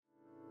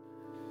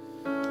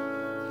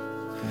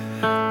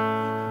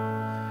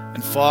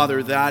And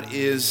Father, that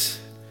is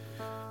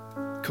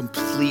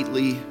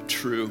completely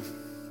true.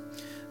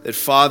 That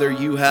Father,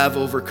 you have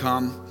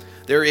overcome.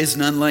 There is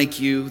none like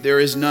you. There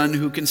is none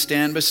who can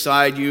stand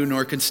beside you,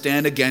 nor can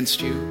stand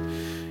against you.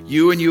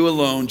 You and you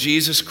alone,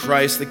 Jesus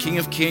Christ, the King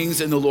of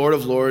Kings and the Lord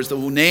of Lords, the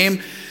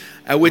name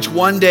at which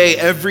one day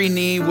every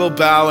knee will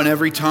bow and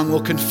every tongue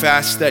will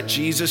confess that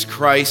Jesus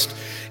Christ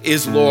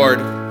is Lord.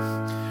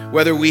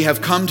 Whether we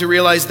have come to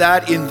realize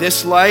that in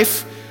this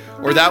life,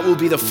 or that will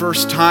be the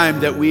first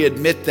time that we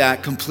admit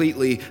that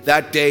completely,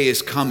 that day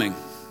is coming.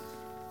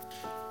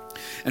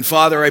 And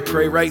Father, I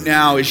pray right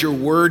now as your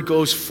word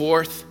goes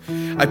forth,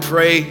 I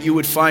pray you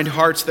would find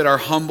hearts that are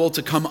humble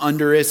to come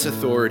under its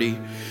authority.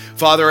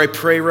 Father, I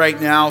pray right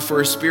now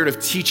for a spirit of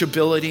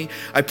teachability.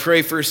 I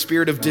pray for a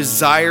spirit of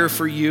desire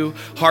for you,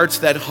 hearts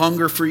that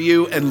hunger for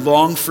you and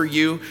long for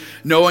you,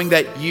 knowing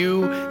that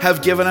you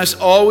have given us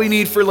all we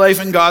need for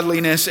life and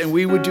godliness, and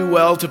we would do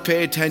well to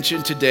pay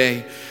attention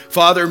today.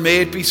 Father,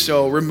 may it be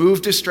so.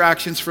 Remove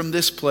distractions from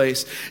this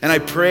place. And I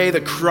pray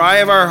the cry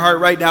of our heart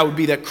right now would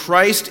be that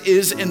Christ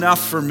is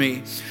enough for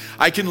me.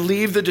 I can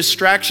leave the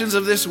distractions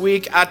of this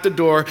week at the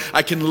door.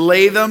 I can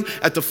lay them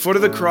at the foot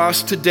of the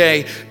cross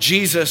today.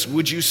 Jesus,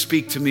 would you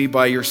speak to me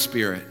by your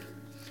Spirit?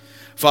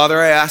 Father,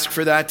 I ask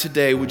for that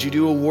today. Would you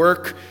do a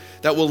work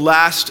that will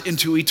last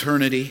into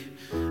eternity?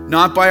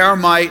 Not by our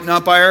might,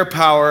 not by our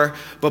power,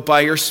 but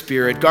by your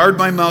Spirit. Guard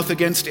my mouth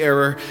against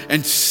error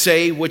and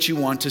say what you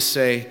want to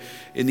say.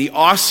 In the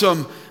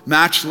awesome,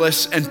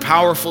 matchless, and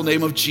powerful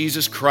name of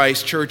Jesus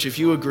Christ. Church, if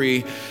you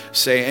agree,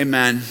 say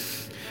amen.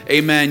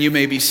 Amen. You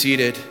may be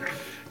seated.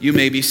 You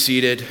may be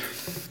seated.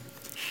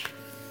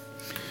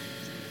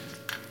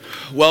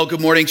 Well,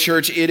 good morning,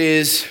 church. It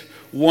is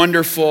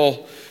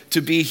wonderful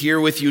to be here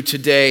with you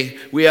today.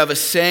 We have a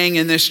saying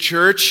in this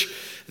church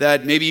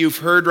that maybe you've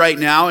heard right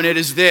now, and it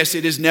is this: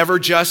 it is never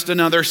just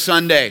another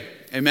Sunday.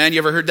 Amen. You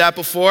ever heard that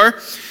before?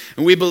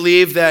 And we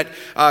believe that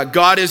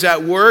God is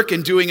at work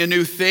and doing a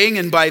new thing,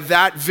 and by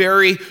that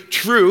very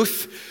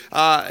truth,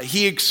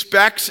 he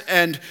expects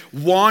and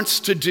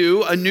wants to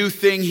do a new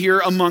thing here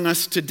among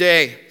us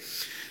today.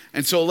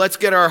 And so let's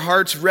get our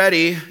hearts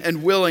ready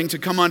and willing to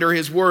come under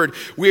his word.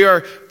 We are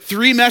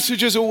 3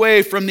 messages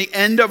away from the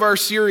end of our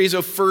series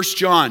of 1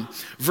 John.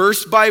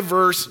 Verse by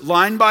verse,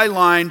 line by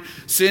line,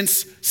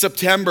 since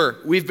September.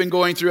 We've been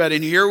going through that.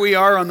 And here we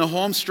are on the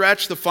home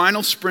stretch, the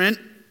final sprint.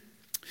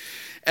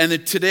 And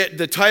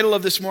the title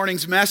of this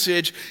morning's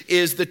message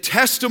is The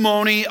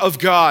Testimony of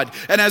God.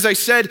 And as I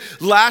said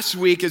last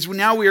week, as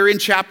now we are in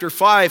chapter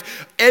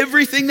 5,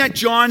 everything that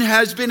John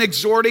has been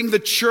exhorting the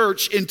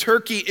church in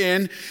Turkey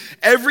in,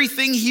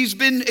 everything he's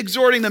been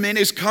exhorting them in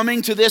is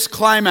coming to this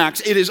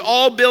climax. It is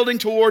all building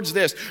towards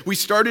this. We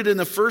started in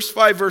the first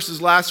 5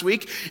 verses last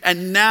week,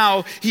 and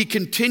now he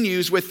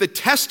continues with the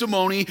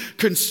testimony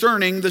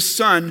concerning the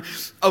Son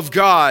of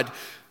God.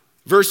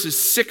 Verses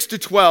 6 to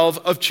 12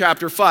 of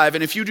chapter 5.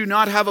 And if you do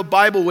not have a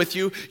Bible with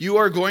you, you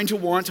are going to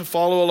want to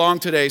follow along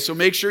today. So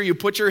make sure you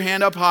put your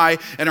hand up high,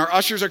 and our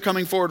ushers are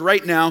coming forward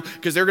right now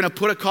because they're going to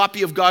put a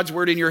copy of God's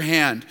Word in your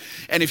hand.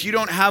 And if you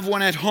don't have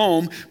one at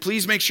home,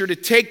 please make sure to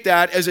take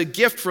that as a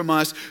gift from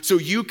us so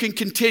you can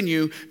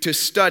continue to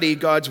study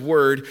God's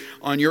Word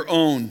on your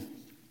own.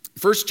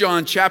 1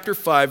 John chapter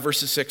 5,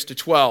 verses 6 to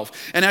 12.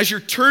 And as you're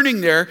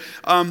turning there,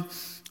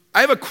 I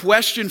have a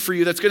question for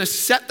you that's going to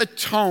set the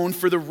tone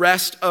for the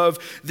rest of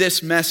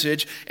this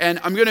message.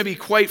 And I'm going to be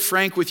quite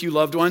frank with you,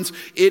 loved ones.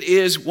 It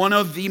is one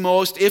of the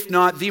most, if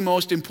not the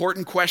most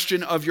important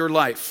question of your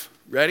life.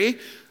 Ready?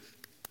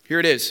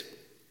 Here it is.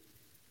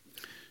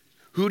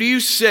 Who do you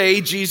say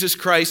Jesus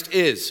Christ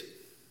is?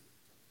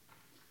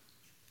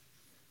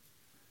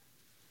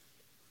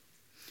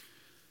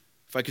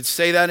 If I could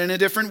say that in a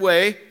different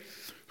way,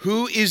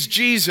 who is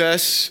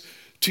Jesus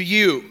to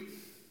you?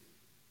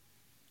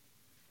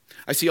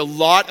 I see a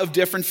lot of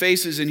different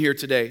faces in here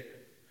today.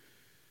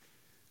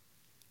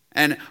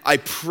 And I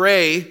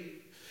pray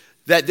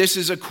that this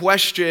is a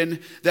question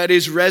that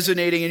is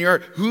resonating in your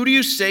heart. Who do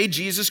you say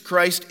Jesus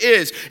Christ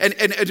is? And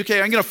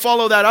okay, I'm going to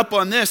follow that up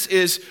on this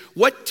is,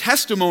 what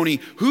testimony,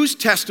 whose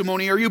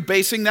testimony are you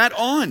basing that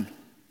on?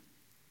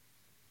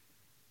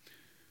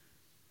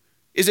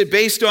 Is it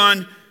based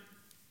on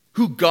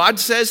who God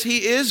says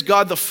he is,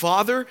 God the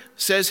Father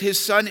says his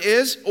Son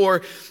is,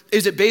 or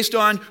is it based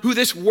on who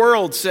this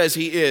world says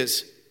he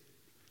is?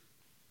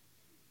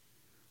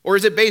 Or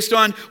is it based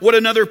on what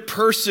another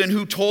person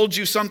who told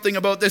you something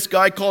about this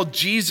guy called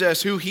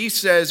Jesus, who he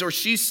says or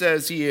she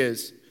says he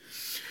is?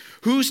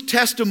 Whose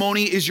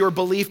testimony is your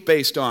belief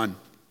based on?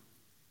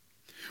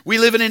 We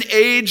live in an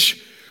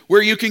age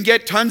where you can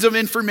get tons of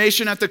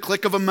information at the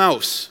click of a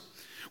mouse,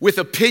 with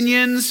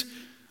opinions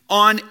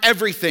on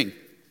everything,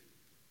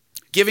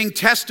 giving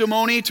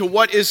testimony to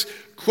what is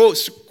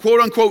quote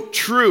unquote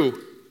true.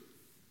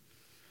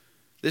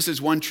 This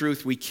is one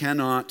truth we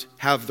cannot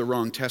have the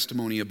wrong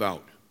testimony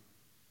about.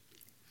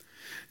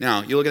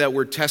 Now, you look at that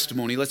word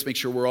testimony. Let's make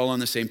sure we're all on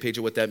the same page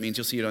of what that means.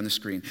 You'll see it on the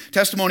screen.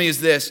 Testimony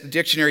is this. The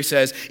dictionary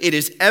says, it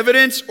is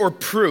evidence or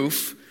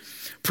proof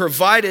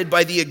provided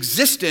by the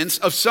existence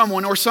of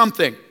someone or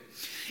something.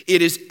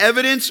 It is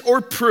evidence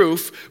or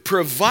proof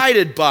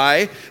provided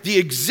by the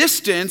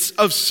existence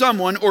of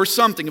someone or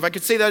something. If I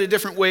could say that a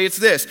different way, it's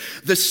this: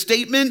 the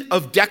statement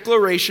of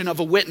declaration of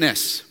a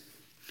witness.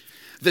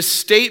 The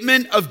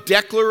statement of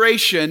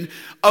declaration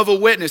of a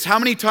witness. How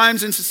many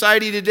times in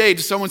society today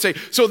does someone say,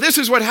 so this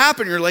is what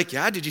happened? You're like,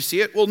 yeah, did you see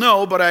it? Well,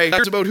 no, but I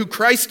heard about who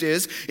Christ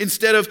is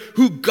instead of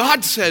who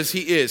God says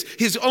he is,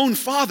 his own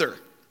Father.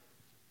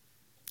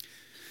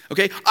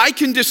 Okay, I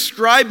can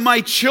describe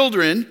my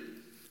children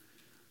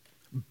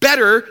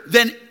better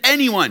than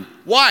anyone.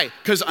 Why?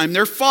 Because I'm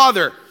their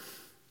father.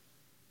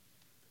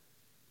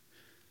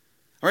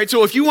 All right,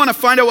 so if you want to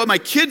find out what my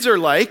kids are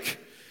like,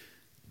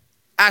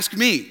 ask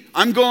me.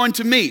 I'm going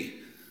to me.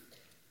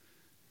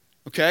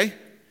 Okay?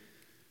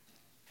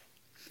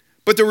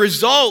 But the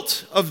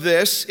result of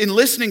this, in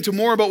listening to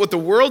more about what the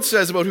world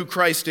says about who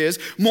Christ is,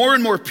 more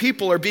and more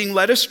people are being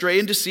led astray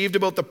and deceived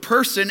about the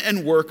person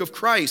and work of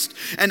Christ.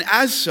 And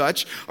as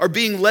such, are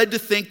being led to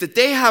think that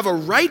they have a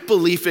right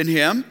belief in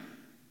him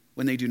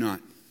when they do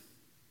not.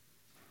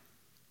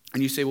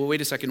 And you say, well,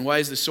 wait a second, why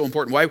is this so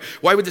important?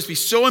 Why would this be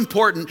so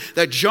important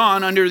that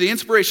John, under the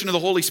inspiration of the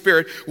Holy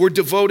Spirit, would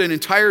devote an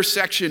entire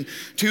section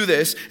to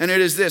this? And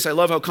it is this. I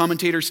love how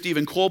commentator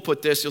Stephen Cole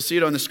put this. You'll see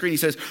it on the screen. He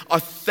says,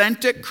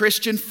 authentic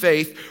Christian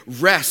faith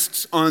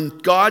rests on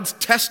God's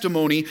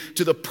testimony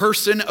to the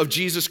person of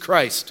Jesus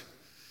Christ.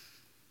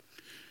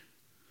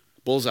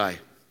 Bullseye.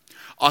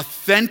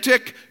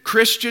 Authentic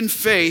Christian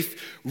faith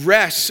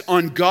rests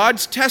on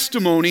God's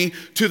testimony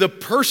to the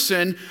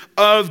person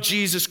of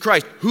Jesus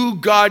Christ, who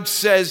God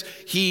says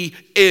he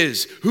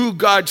is, who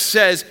God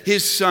says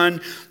his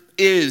Son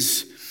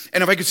is.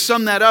 And if I could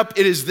sum that up,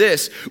 it is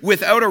this: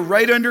 without a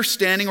right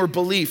understanding or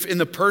belief in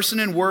the person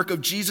and work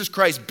of Jesus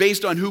Christ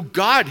based on who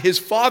God, his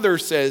Father,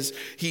 says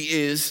he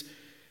is,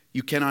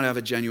 you cannot have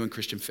a genuine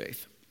Christian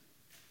faith.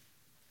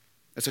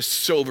 That's a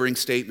sobering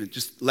statement.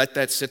 Just let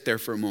that sit there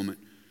for a moment.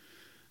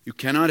 You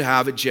cannot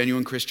have a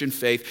genuine Christian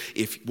faith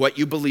if what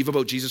you believe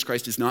about Jesus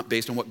Christ is not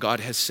based on what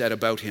God has said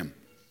about him.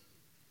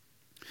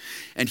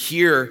 And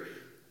here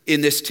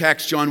in this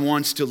text, John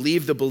wants to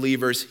leave the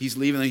believers. He's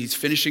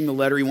finishing the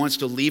letter. He wants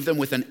to leave them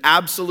with an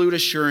absolute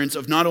assurance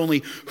of not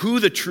only who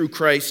the true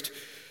Christ,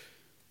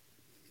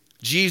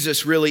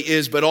 Jesus, really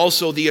is, but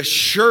also the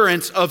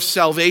assurance of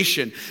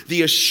salvation.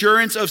 The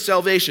assurance of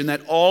salvation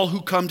that all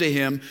who come to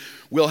him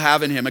will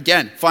have in him.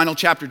 Again, final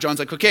chapter, John's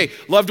like, okay,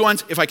 loved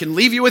ones, if I can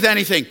leave you with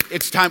anything,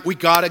 it's time. We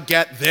got to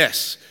get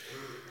this.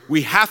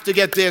 We have to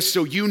get this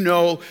so you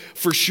know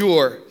for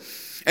sure.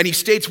 And he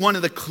states one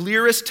of the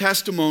clearest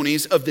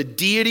testimonies of the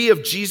deity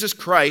of Jesus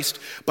Christ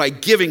by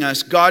giving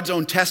us God's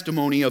own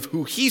testimony of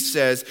who he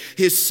says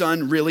his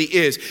Son really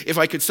is. If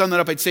I could sum that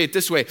up, I'd say it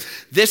this way.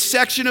 This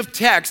section of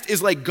text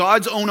is like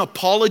God's own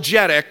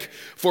apologetic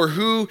for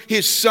who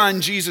his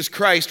Son, Jesus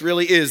Christ,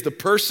 really is. The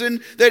person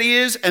that he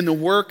is and the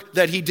work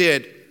that he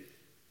did.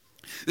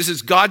 This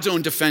is God's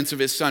own defense of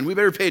his Son. We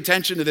better pay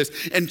attention to this.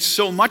 And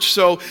so much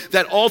so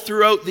that all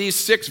throughout these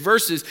 6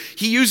 verses,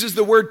 he uses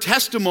the word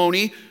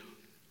testimony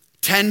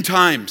 10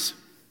 times.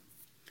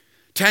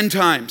 10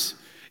 times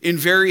in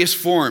various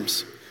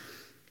forms.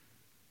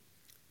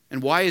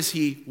 And why is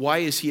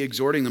he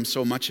exhorting them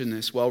so much in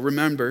this? Well,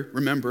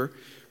 remember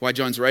why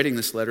John's writing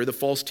this letter. The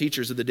false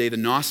teachers of the day, the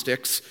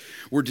Gnostics,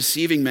 were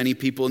deceiving many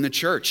people in the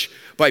church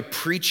by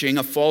preaching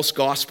a false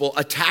gospel,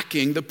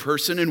 attacking the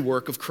person and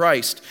work of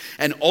Christ,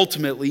 and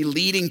ultimately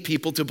leading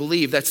people to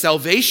believe that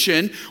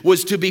salvation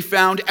was to be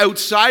found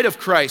outside of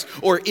Christ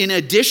or in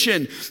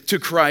addition to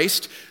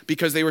Christ,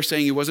 because they were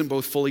saying he wasn't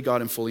both fully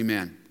God and fully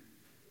man.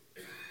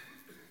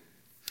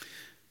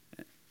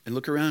 And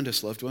look around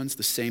us, loved ones.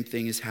 The same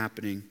thing is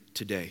happening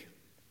today.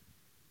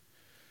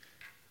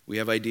 We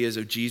have ideas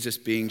of Jesus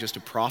being just a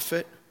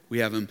prophet. We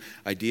have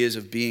ideas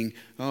of being,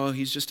 oh,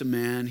 he's just a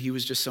man. He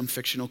was just some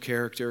fictional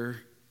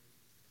character.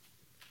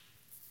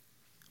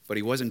 But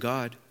he wasn't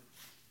God.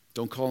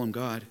 Don't call him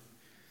God.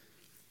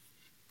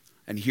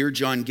 And here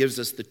John gives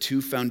us the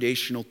 2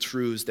 foundational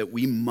truths that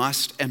we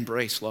must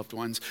embrace, loved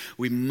ones.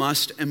 We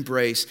must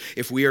embrace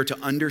if we are to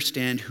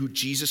understand who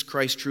Jesus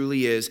Christ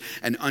truly is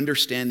and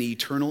understand the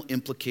eternal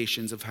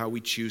implications of how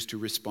we choose to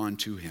respond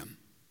to him.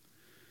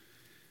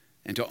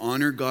 And to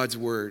honor God's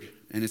word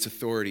and its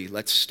authority,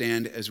 let's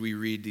stand as we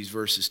read these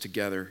verses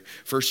together.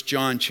 1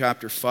 John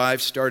chapter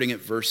 5, starting at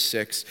verse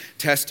 6,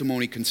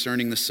 testimony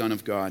concerning the Son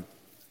of God.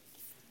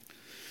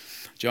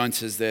 John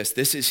says this: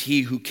 "This is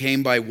he who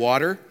came by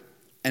water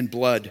and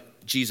blood,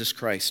 Jesus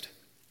Christ.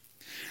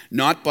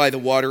 Not by the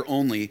water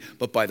only,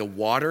 but by the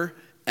water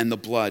and the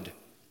blood.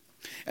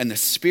 And the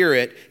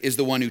Spirit is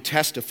the one who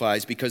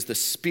testifies, because the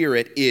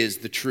Spirit is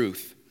the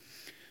truth.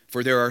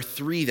 For there are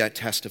 3 that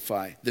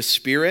testify, the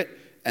Spirit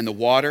and the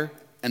water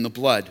and the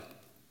blood.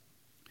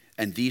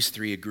 And these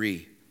 3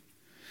 agree.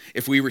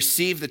 If we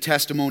receive the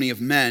testimony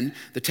of men,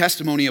 the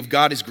testimony of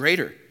God is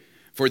greater.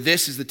 For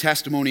this is the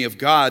testimony of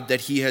God,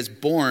 that he has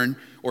borne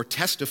or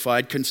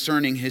testified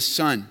concerning his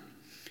Son.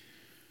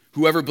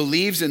 Whoever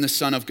believes in the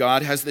Son of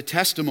God has the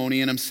testimony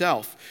in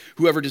himself.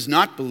 Whoever does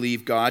not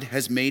believe God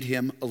has made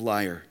him a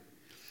liar,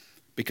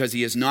 because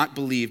he has not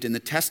believed in the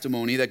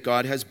testimony that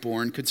God has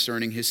borne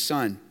concerning his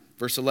Son.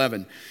 Verse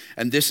 11,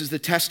 and this is the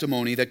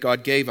testimony that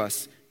God gave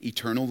us,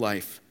 eternal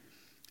life,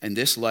 and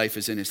this life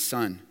is in his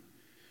Son.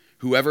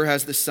 Whoever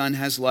has the Son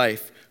has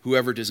life.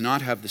 Whoever does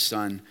not have the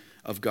Son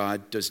of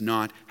God does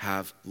not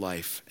have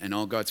life. And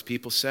all God's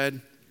people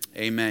said,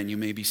 amen. You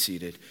may be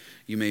seated.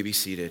 You may be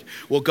seated.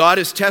 Well, God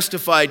has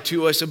testified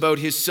to us about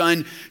his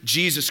Son,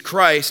 Jesus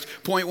Christ.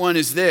 Point one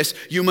is this: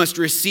 you must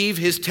receive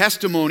his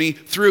testimony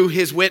through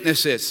his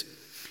witnesses.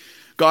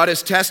 God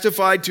has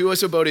testified to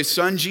us about his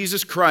Son,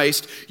 Jesus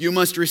Christ. You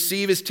must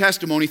receive his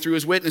testimony through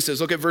his witnesses.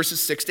 Look at verses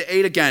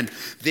 6-8 again.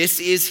 This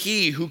is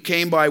he who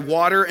came by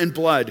water and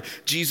blood,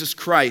 Jesus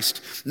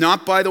Christ,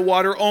 not by the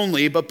water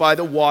only, but by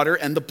the water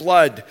and the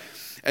blood.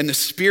 And the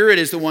Spirit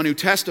is the one who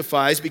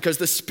testifies, because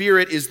the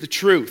Spirit is the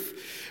truth.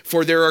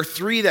 For there are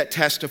three that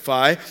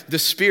testify, the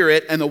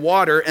Spirit and the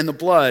water and the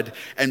blood,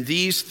 and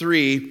these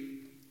three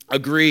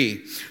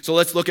agree. So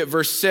let's look at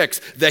verse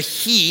 6. The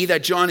he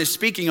that John is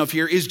speaking of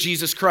here is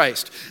Jesus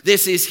Christ.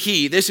 This is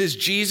he. This is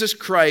Jesus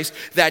Christ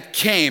that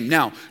came.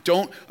 Now,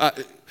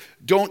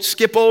 don't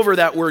skip over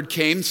that word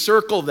came.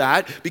 Circle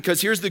that,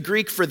 because here's the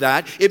Greek for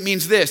that. It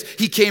means this: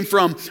 he came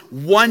from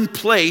one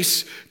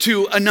place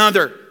to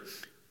another.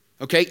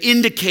 Okay,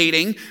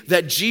 indicating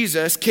that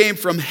Jesus came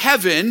from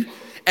heaven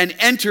and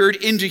entered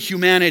into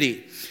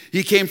humanity.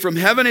 He came from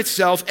heaven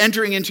itself,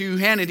 entering into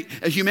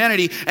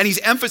humanity, and he's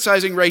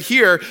emphasizing right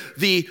here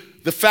the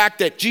fact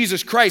that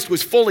Jesus Christ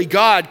was fully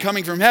God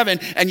coming from heaven,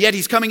 and yet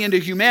he's coming into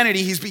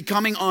humanity. He's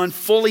becoming on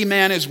fully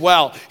man as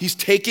well. He's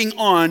taking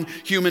on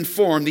human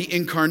form, the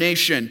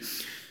incarnation.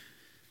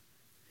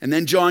 And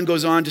then John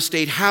goes on to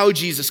state how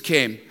Jesus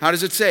came. How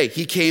does it say?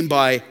 He came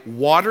by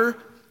water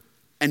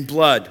and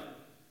blood.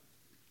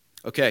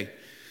 Okay,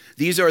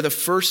 these are the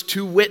first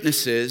two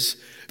witnesses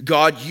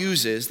God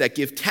uses that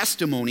give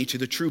testimony to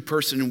the true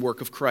person and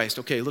work of Christ.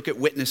 Okay, look at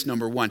witness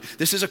number one.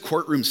 This is a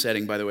courtroom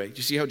setting, by the way. Do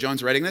you see how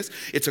John's writing this?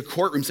 It's a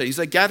courtroom setting. He's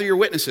like, gather your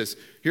witnesses.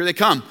 Here they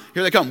come.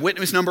 Here they come.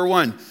 Witness number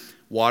one,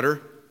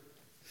 water.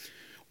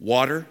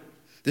 Water.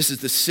 This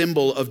is the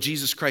symbol of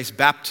Jesus Christ's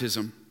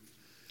baptism.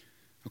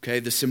 Okay,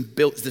 the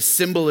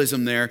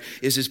symbolism there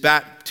is his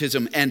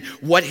baptism. And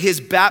what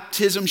his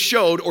baptism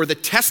showed, or the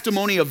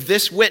testimony of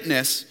this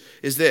witness,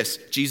 is this: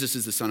 Jesus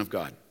is the Son of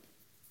God.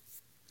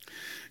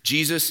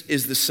 Jesus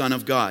is the Son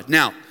of God.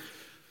 Now,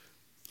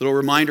 little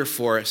reminder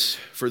for us.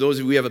 For those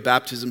of you, we have a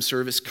baptism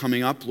service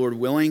coming up, Lord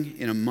willing,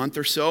 in a month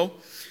or so.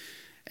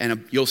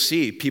 And you'll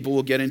see, people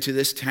will get into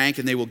this tank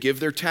and they will give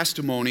their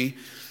testimony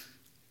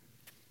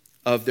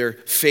of their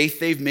faith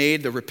they've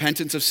made, the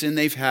repentance of sin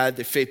they've had.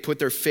 They put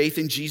their faith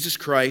in Jesus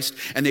Christ,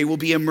 and they will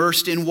be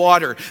immersed in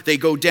water. They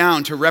go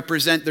down to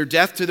represent their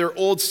death to their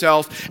old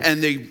self,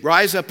 and they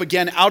rise up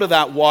again out of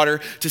that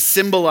water to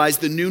symbolize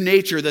the new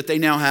nature that they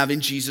now have in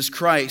Jesus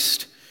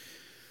Christ.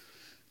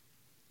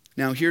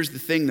 Now, here's the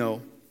thing,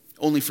 though.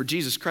 Only for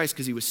Jesus Christ,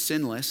 because he was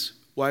sinless,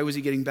 why was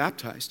he getting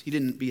baptized? He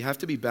didn't have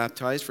to be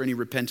baptized for any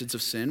repentance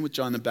of sin with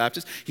John the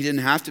Baptist. He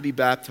didn't have to be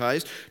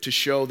baptized to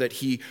show that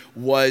he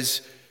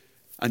was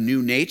a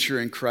new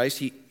nature in Christ.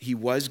 He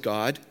was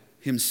God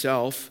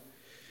himself.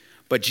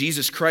 But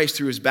Jesus Christ,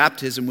 through his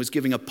baptism, was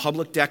giving a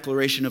public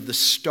declaration of the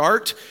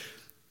start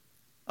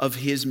of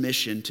his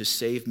mission to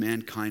save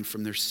mankind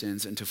from their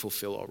sins and to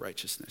fulfill all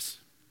righteousness.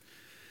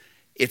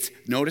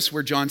 Notice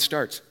where John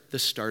starts. The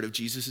start of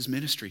Jesus'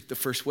 ministry, the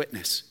first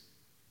witness,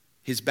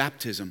 his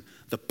baptism,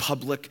 the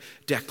public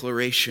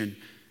declaration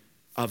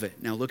of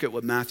it. Now look at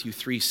what Matthew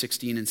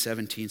 3:16 and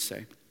 17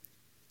 say.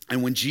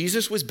 And when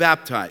Jesus was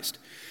baptized,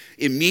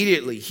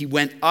 immediately he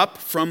went up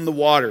from the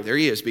water. There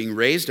he is, being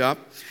raised up.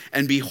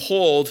 And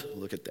behold,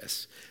 look at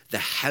this. The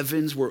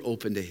heavens were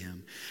opened to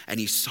him, and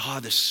he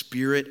saw the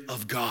Spirit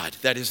of God,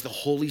 that is the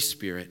Holy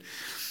Spirit,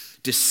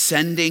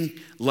 descending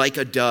like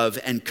a dove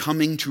and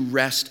coming to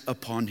rest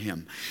upon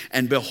him.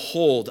 And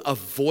behold, a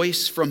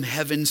voice from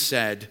heaven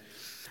said,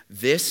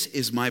 "This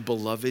is my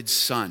beloved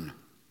Son,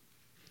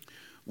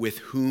 with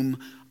whom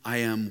I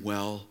am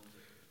well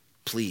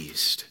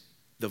pleased."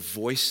 The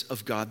voice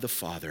of God the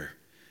Father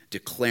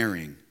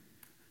declaring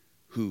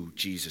who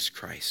Jesus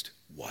Christ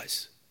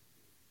was.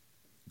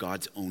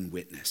 God's own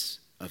witness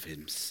of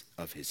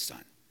his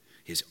Son,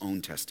 his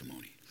own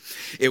testimony.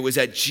 It was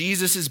at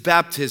Jesus'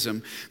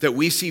 baptism that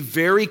we see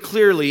very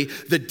clearly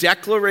the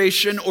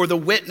declaration or the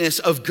witness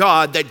of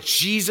God that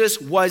Jesus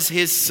was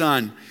his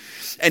Son.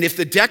 And if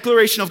the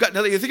declaration of God,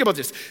 now think about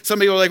this. Some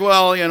people are like,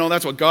 well,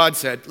 that's what God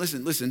said.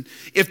 Listen.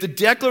 If the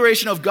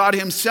declaration of God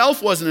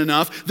himself wasn't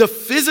enough, the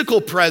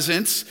physical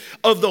presence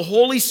of the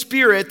Holy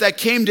Spirit that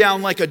came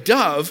down like a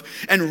dove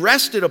and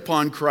rested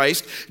upon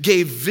Christ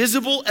gave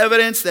visible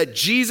evidence that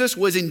Jesus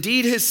was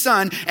indeed his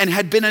Son and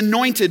had been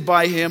anointed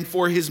by him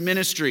for his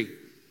ministry.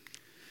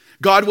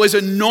 God was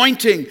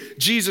anointing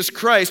Jesus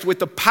Christ with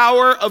the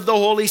power of the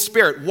Holy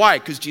Spirit. Why?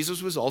 Because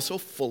Jesus was also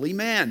fully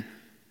man.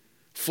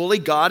 Fully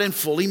God and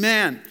fully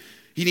man.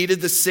 He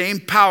needed the same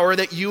power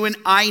that you and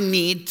I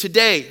need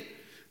today.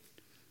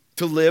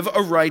 to live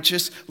a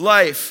righteous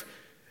life.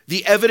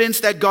 The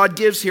evidence that God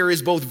gives here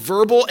is both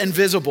verbal and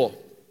visible,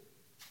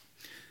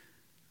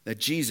 that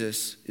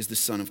Jesus is the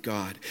Son of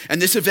God.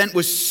 And this event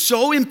was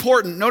so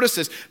important. Notice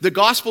this. The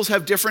Gospels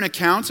have different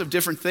accounts of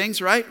different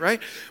things, right?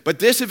 But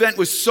this event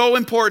was so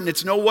important,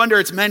 it's no wonder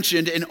it's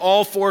mentioned in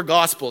all 4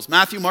 Gospels,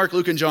 Matthew, Mark,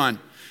 Luke, and John.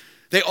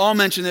 They all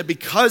mention that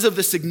because of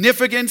the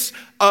significance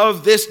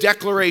of this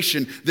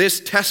declaration, this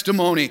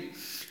testimony.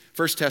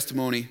 First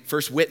testimony,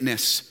 first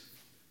witness,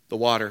 the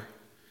water.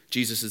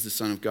 Jesus is the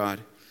Son of God.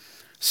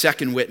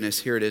 Second witness,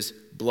 here it is,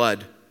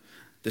 blood.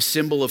 The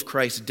symbol of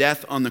Christ's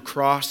death on the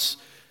cross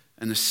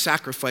and the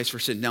sacrifice for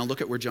sin. Now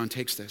look at where John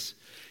takes this.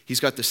 He's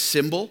got the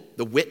symbol,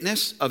 the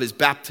witness of his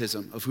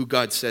baptism, of who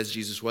God says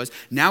Jesus was.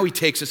 Now he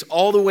takes us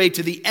all the way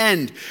to the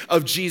end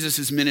of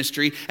Jesus'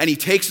 ministry, and he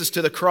takes us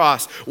to the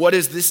cross. What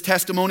is this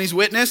testimony's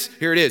witness?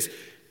 Here it is.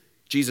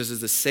 Jesus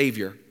is the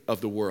Savior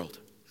of the world.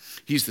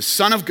 He's the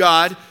Son of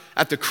God.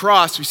 At the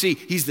cross, we see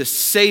he's the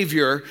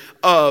Savior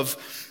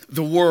of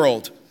the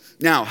world.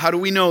 Now, how do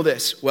we know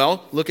this?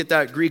 Well, look at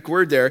that Greek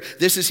word there.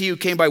 This is he who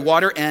came by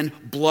water and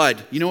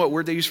blood. You know what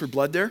word they use for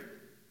blood there?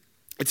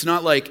 It's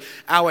not like,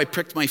 ow, I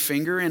pricked my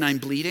finger and I'm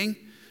bleeding.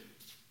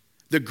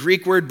 The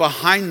Greek word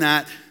behind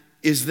that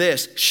is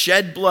this: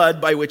 shed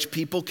blood by which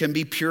people can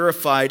be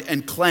purified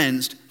and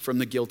cleansed from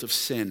the guilt of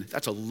sin.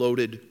 That's a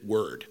loaded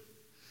word.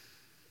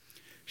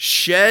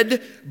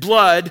 Shed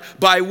blood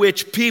by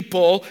which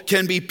people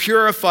can be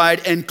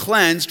purified and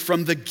cleansed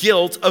from the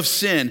guilt of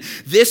sin.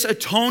 This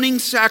atoning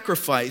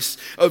sacrifice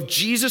of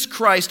Jesus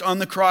Christ on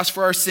the cross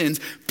for our sins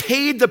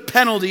paid the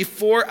penalty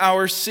for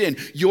our sin,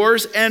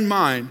 yours and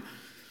mine,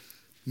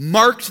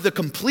 marked the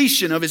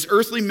completion of his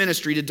earthly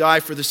ministry to die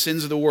for the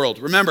sins of the world.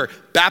 Remember,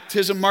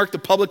 baptism marked the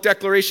public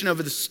declaration of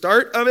the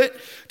start of it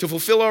to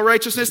fulfill all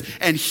righteousness.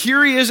 And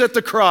here he is at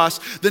the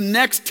cross, the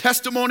next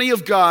testimony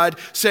of God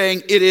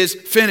saying, it is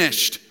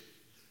finished.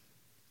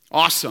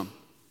 Awesome.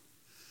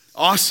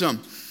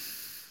 Awesome.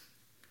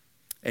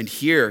 And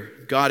here,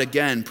 God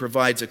again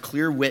provides a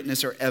clear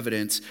witness or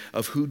evidence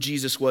of who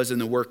Jesus was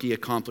and the work he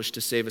accomplished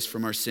to save us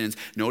from our sins.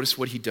 Notice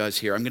what he does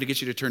here. I'm going to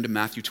get you to turn to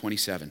Matthew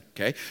 27,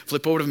 okay?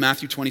 Flip over to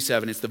Matthew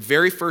 27. It's the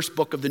very first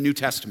book of the New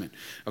Testament,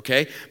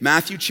 okay?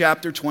 Matthew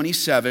chapter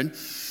 27.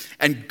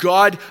 And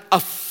God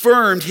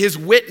affirmed his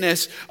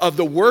witness of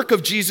the work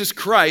of Jesus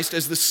Christ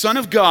as the Son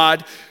of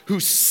God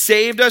who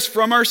saved us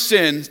from our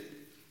sins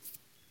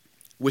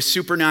with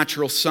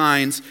supernatural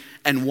signs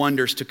and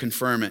wonders to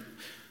confirm it.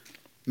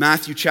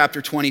 Matthew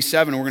chapter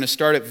 27, we're going to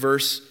start at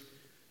verse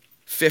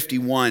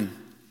 51.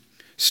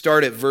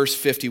 Start at verse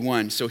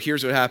 51. So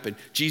here's what happened.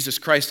 Jesus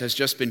Christ has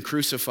just been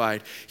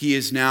crucified. He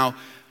is now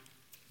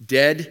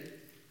dead.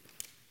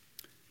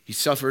 He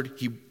suffered.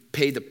 He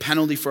paid the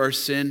penalty for our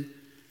sin.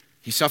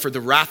 He suffered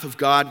the wrath of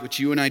God, which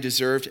you and I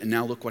deserved. And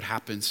now look what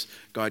happens.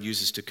 God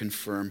uses to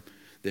confirm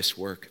this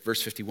work.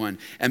 Verse 51.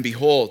 And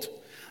behold,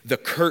 the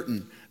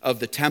curtain of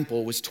the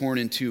temple was torn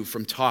in two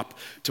from top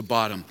to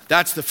bottom.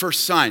 That's the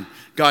first sign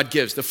God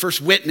gives, the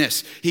first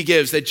witness he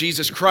gives that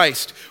Jesus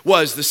Christ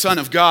was the Son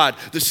of God,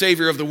 the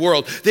Savior of the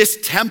world. This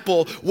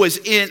temple was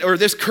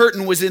this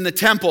curtain was in the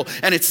temple,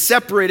 and it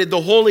separated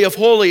the Holy of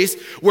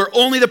Holies, where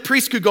only the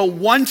priest could go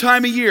one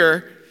time a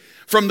year,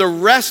 from the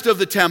rest of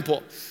the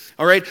temple.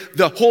 All right,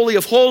 the Holy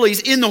of Holies,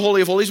 in the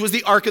Holy of Holies was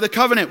the Ark of the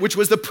Covenant, which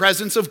was the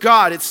presence of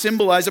God. It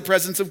symbolized the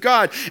presence of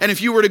God. And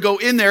if you were to go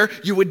in there,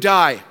 you would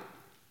die,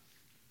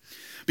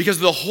 because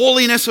of the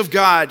holiness of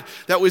God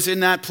that was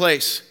in that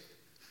place.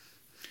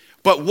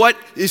 But what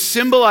is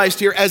symbolized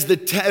here as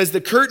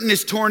the curtain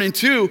is torn in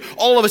two,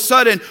 all of a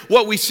sudden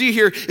what we see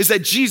here is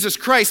that Jesus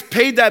Christ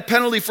paid that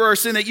penalty for our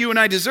sin that you and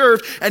I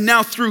deserved, and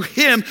now through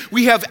him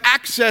we have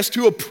access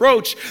to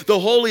approach the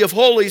Holy of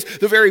Holies,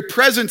 the very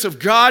presence of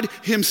God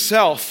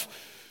himself.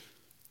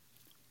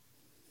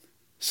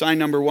 Sign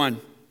number one,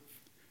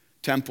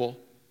 temple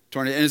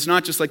torn. And it's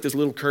not just like this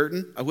little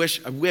curtain. I wish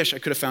I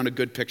could have found a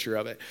good picture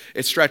of it.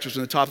 It stretches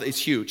from the top.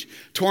 It's huge.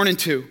 Torn in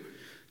two.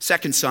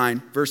 Second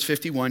sign, verse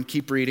 51.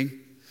 Keep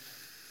reading.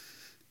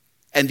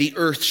 And the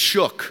earth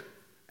shook,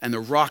 and the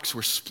rocks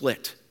were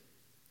split.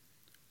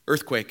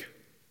 Earthquake.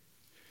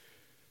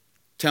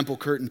 Temple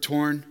curtain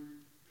torn.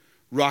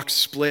 Rocks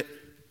split.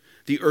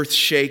 The earth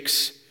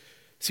shakes.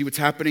 See what's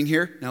happening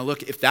here? Now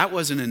look, if that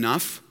wasn't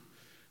enough,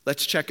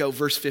 let's check out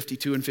verse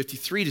 52 and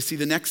 53 to see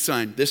the next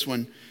sign. This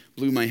one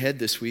blew my head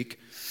this week.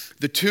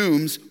 The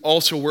tombs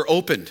also were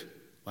opened.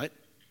 What?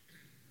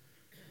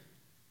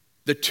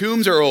 The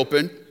tombs are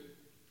open,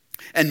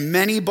 and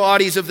many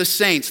bodies of the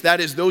saints, that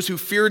is, those who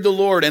feared the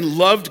Lord and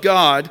loved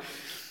God,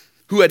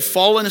 who had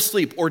fallen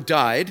asleep or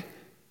died,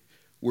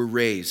 were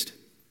raised.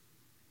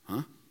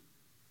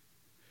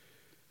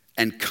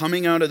 And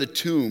coming out of the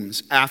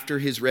tombs after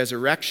his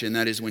resurrection,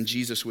 that is, when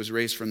Jesus was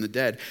raised from the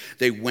dead,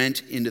 they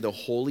went into the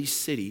holy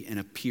city and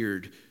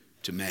appeared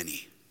to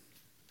many.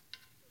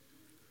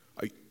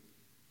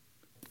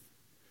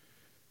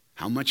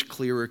 How much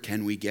clearer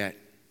can we get?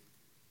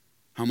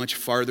 How much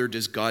farther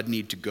does God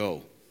need to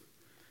go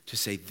to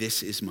say,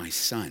 this is my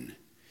son.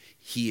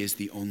 He is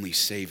the only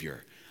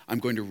Savior. I'm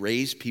going to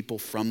raise people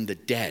from the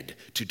dead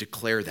to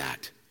declare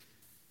that.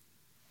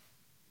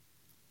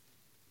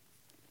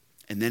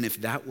 And then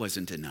if that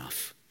wasn't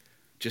enough,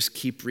 just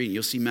keep reading.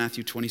 You'll see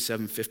Matthew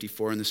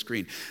 27:54 on the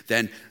screen.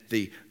 Then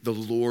the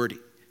Lord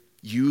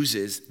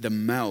uses the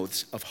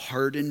mouths of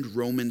hardened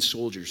Roman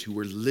soldiers who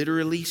were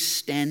literally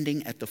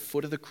standing at the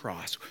foot of the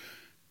cross,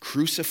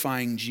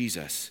 crucifying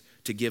Jesus,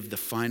 to give the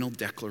final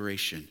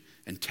declaration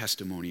and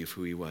testimony of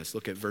who he was.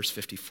 Look at verse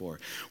 54.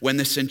 When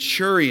the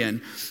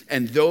centurion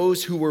and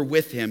those who were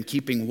with him,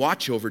 keeping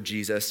watch over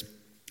Jesus,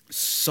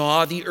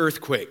 saw the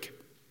earthquake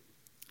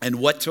and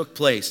what took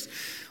place,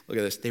 look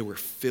at this, they were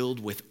filled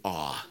with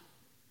awe.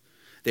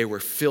 They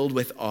were filled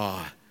with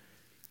awe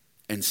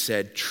and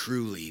said,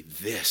 truly,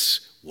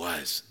 this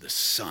was the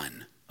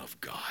Son of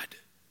God.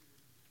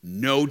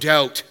 No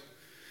doubt.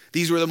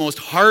 These were the most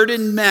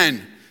hardened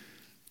men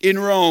in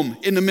Rome,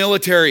 in the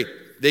military.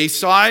 They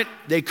saw it.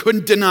 They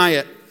couldn't deny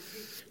it.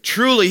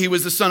 Truly, he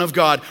was the Son of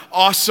God.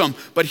 Awesome.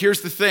 But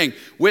here's the thing.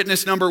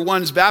 Witness number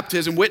 1 is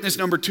baptism. Witness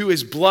number 2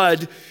 is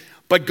blood.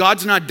 But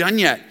God's not done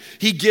yet.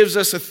 He gives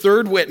us a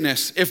third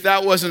witness, if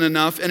that wasn't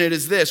enough, and it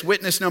is this.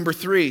 Witness number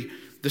 3,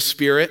 the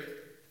Spirit.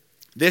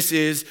 This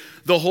is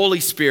the Holy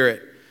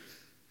Spirit.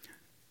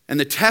 And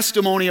the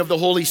testimony of the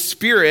Holy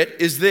Spirit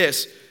is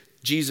this.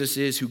 Jesus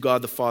is who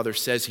God the Father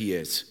says he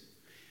is.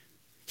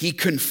 He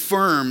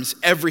confirms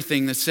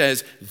everything that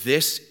says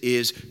this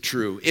is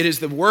true. It is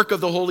the work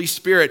of the Holy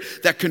Spirit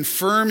that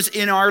confirms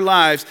in our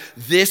lives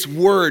this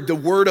word, the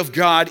word of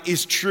God,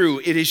 is true.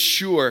 It is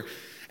sure.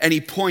 And he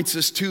points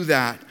us to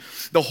that.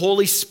 The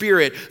Holy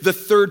Spirit, the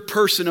third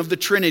person of the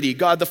Trinity,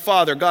 God the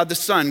Father, God the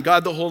Son,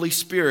 God the Holy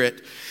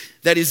Spirit,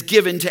 that is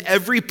given to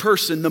every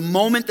person the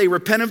moment they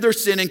repent of their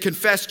sin and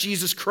confess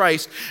Jesus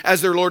Christ as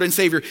their Lord and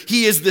Savior.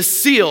 He is the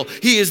seal.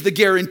 He is the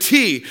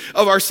guarantee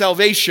of our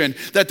salvation,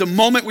 that the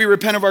moment we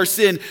repent of our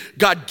sin,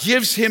 God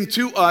gives him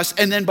to us,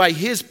 and then by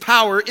his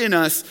power in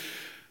us,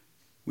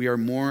 we are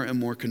more and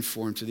more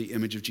conformed to the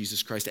image of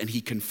Jesus Christ, and he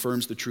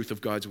confirms the truth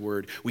of God's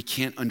word. We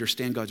can't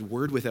understand God's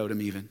word without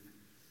him even.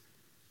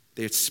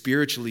 It's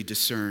spiritually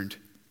discerned.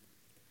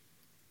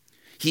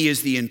 He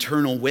is the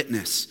internal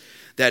witness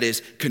that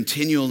is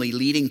continually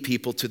leading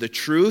people to the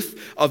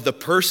truth of the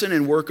person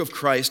and work of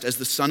Christ as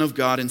the Son of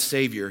God and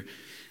Savior.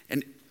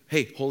 And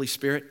hey, Holy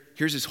Spirit,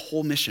 here's his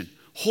whole mission.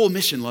 Whole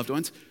mission, loved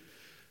ones.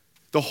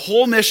 The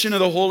whole mission of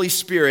the Holy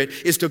Spirit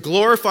is to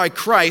glorify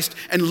Christ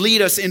and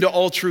lead us into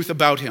all truth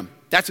about him.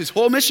 That's his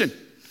whole mission.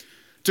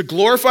 To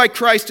glorify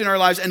Christ in our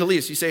lives and to lead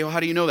us. You say, well, how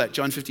do you know that?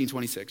 John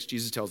 15:26.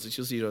 Jesus tells us.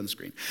 You'll see it on the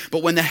screen.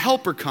 But when the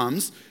Helper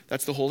comes,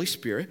 that's the Holy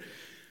Spirit,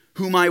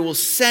 whom I will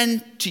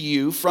send to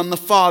you from the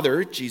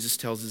Father, Jesus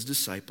tells his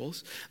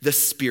disciples, the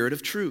Spirit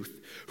of truth,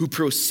 who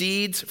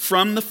proceeds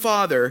from the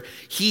Father,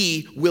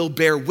 he will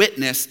bear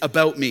witness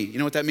about me. You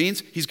know what that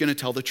means? He's going to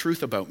tell the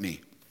truth about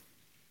me.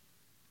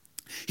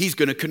 He's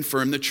going to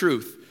confirm the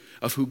truth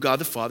of who God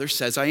the Father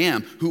says I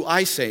am, who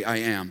I say I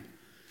am.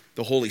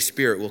 The Holy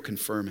Spirit will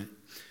confirm it.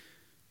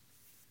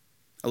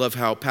 I love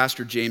how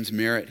Pastor James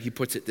Merritt, he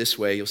puts it this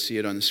way. You'll see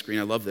it on the screen.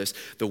 I love this.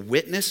 The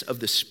witness of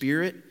the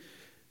Spirit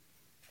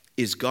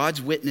is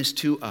God's witness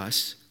to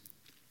us,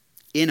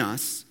 in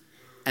us,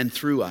 and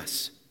through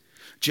us.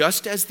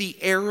 Just as the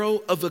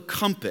arrow of a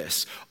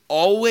compass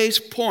always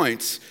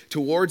points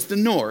towards the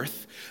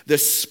north, the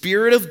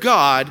Spirit of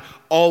God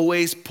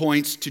always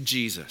points to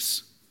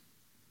Jesus.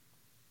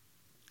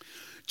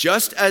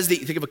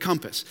 Think of a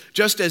compass.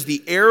 Just as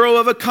the arrow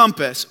of a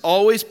compass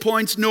always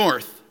points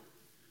north,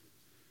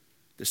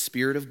 the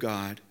Spirit of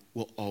God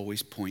will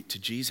always point to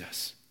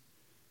Jesus.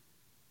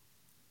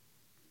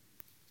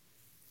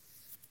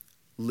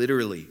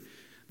 Literally,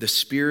 the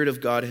Spirit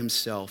of God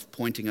himself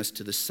pointing us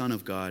to the Son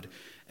of God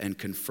and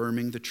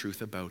confirming the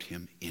truth about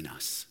him in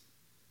us.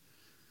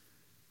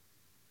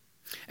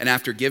 And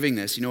after giving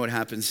this, you know what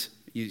happens?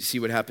 You see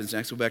what happens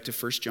next. Go back to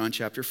 1 John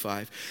chapter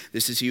 5.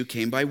 This is he who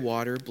came by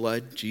water,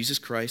 blood, Jesus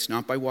Christ,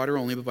 not by water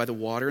only, but by the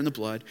water and the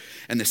blood.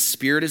 And the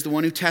Spirit is the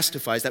one who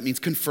testifies. That means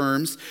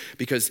confirms,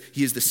 because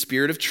he is the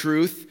Spirit of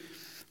truth.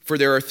 For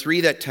there are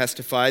three that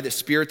testify, the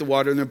Spirit, the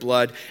water, and the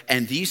blood,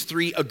 and these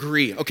three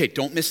agree. Okay,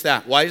 don't miss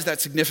that. Why is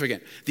that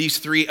significant? These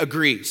three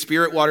agree.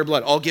 Spirit, water,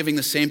 blood, all giving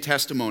the same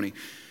testimony.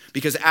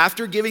 Because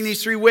after giving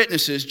these three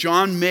witnesses,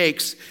 John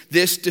makes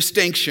this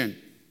distinction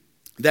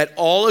that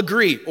all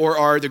agree, or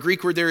are, the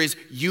Greek word there is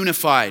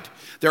unified.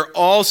 They're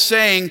all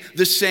saying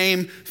the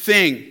same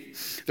thing.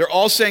 They're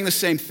all saying the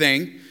same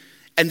thing.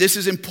 And this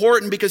is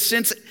important because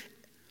since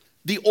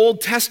the Old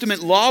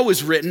Testament law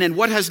was written and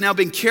what has now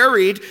been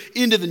carried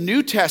into the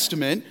New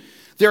Testament,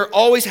 there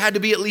always had to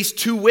be at least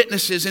two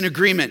witnesses in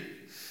agreement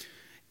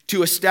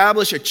to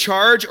establish a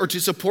charge or to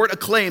support a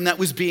claim that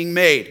was being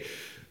made.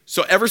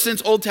 So ever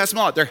since Old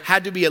Testament law, there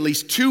had to be at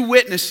least two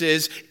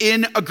witnesses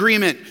in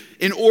agreement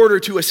in order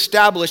to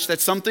establish that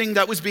something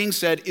that was being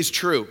said is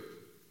true.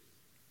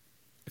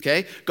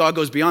 Okay? God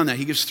goes beyond that.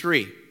 He gives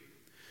three.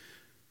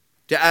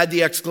 To add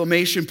the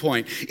exclamation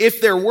point.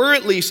 If there were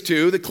at least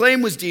two, the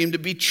claim was deemed to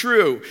be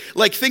true.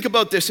 Like, think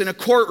about this in a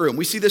courtroom.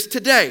 We see this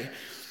today.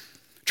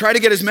 Try to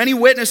get as many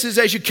witnesses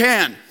as you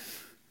can.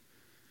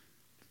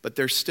 but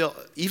there's still,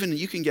 even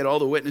you can get all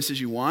the witnesses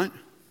you want,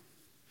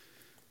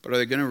 but are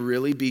they going to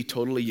really be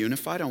totally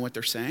unified on what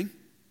they're saying?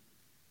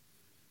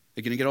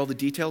 They're going to get all the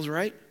details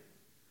right?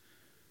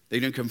 They're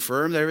going to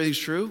confirm that everything's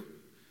true?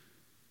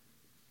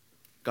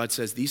 God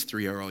says these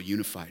three are all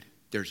unified.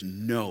 There's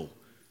no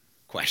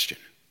question.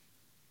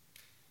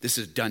 This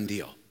is a done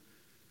deal.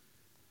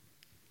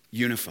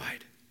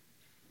 Unified.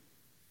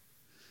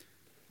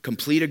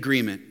 Complete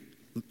agreement.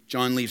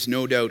 John leaves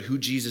no doubt who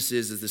Jesus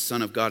is as the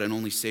Son of God and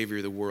only Savior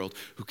of the world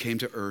who came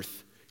to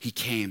earth. He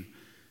came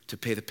to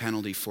pay the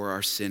penalty for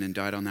our sin and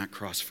died on that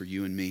cross for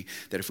you and me.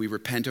 That if we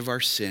repent of our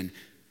sin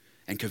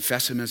and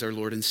confess him as our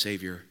Lord and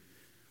Savior,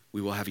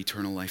 we will have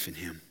eternal life in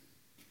him.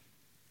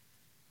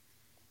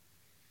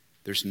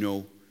 There's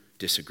no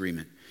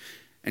disagreement.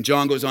 And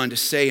John goes on to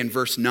say in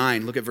verse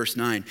 9, look at verse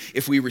 9,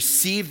 if we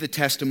receive the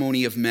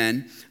testimony of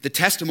men, the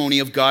testimony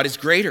of God is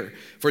greater.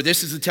 For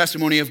this is the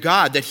testimony of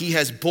God, that he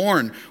has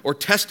borne or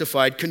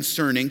testified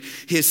concerning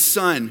his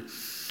Son.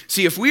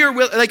 See, if we are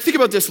think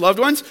about this, loved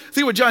ones.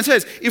 Think what John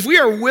says. If we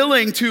are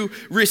willing to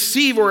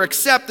receive or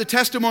accept the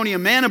testimony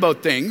of man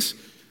about things,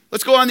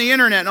 let's go on the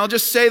internet and I'll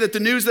just say that the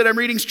news that I'm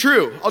reading is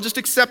true. I'll just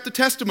accept the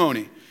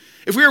testimony.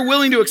 If we are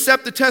willing to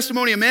accept the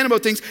testimony of man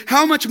about things,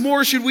 how much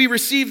more should we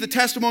receive the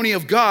testimony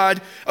of God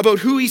about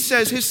who he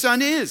says his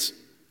Son is?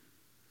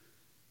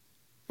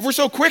 If we're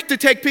so quick to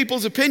take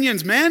people's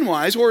opinions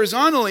man-wise,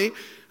 horizontally,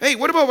 hey,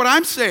 what about what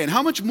I'm saying?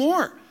 How much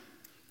more?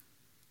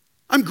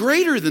 I'm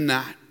greater than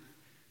that.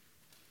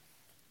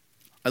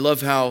 I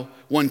love how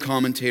one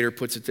commentator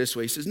puts it this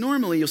way. He says,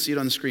 normally, you'll see it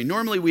on the screen,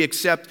 normally we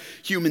accept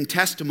human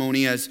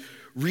testimony as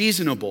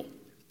reasonable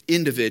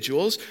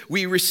individuals.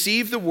 We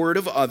receive the word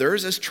of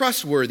others as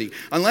trustworthy,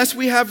 unless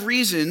we have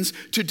reasons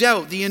to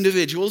doubt the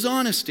individual's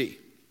honesty.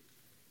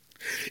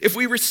 If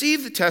we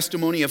receive the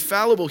testimony of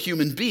fallible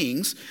human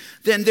beings,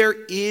 then there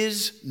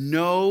is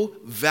no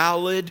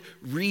valid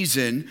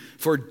reason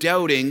for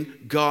doubting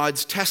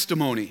God's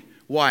testimony.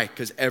 Why?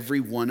 Because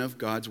every one of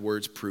God's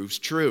words proves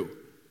true.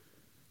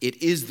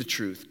 It is the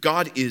truth.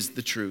 God is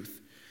the truth.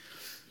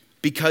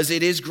 Because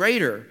it is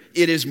greater.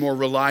 It is more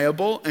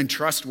reliable and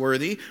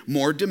trustworthy,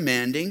 more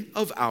demanding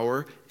of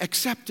our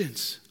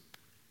acceptance.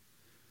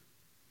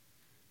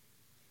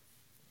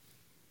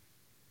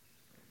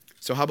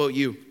 So how about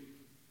you?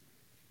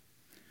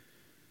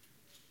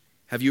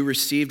 Have you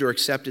received or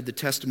accepted the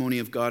testimony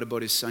of God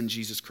about his Son,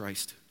 Jesus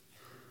Christ?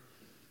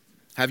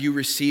 Have you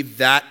received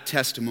that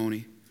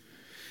testimony?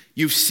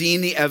 You've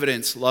seen the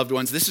evidence, loved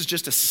ones. This is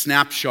just a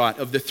snapshot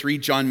of the three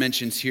John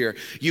mentions here.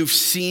 You've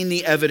seen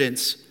the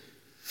evidence.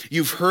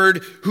 You've heard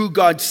who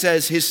God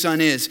says his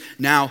Son is.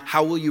 Now,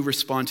 how will you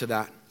respond to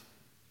that?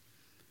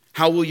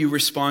 How will you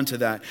respond to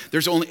that?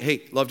 There's only,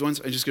 hey, loved ones,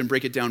 I'm just going to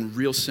break it down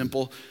real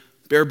simple,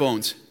 bare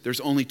bones. There's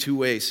only two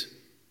ways.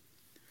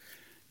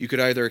 You could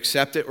either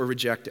accept it or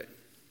reject it.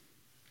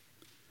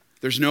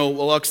 There's no,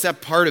 well, I'll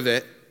accept part of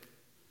it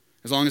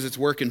as long as it's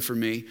working for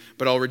me,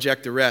 but I'll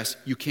reject the rest.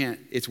 You can't.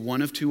 It's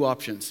one of two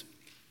options.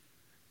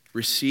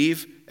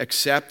 Receive,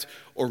 accept,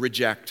 or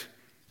reject.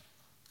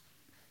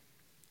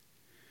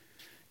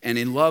 And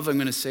in love, I'm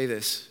going to say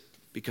this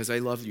because I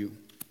love you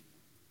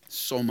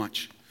so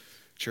much,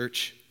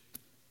 church.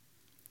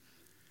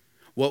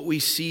 What we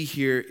see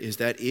here is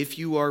that if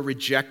you are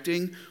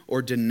rejecting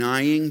or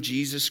denying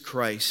Jesus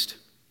Christ,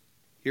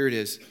 here it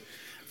is,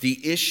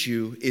 the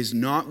issue is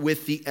not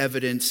with the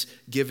evidence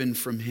given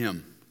from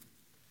him.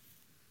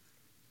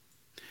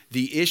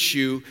 The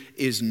issue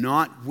is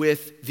not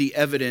with the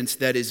evidence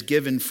that is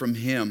given from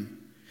him.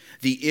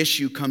 The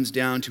issue comes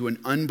down to an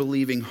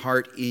unbelieving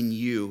heart in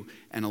you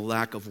and a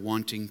lack of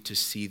wanting to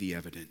see the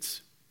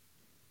evidence.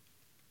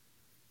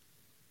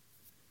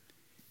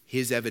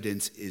 His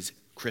evidence is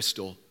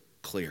crystal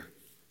clear.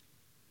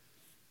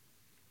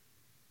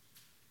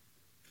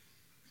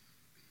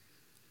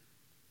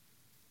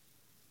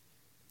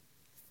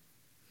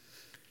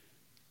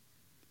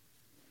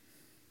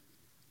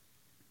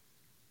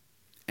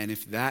 And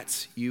if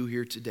that's you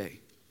here today,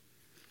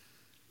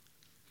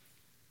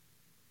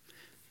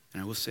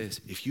 and I will say this,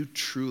 if you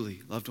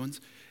truly, loved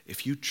ones,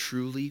 if you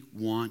truly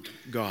want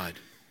God,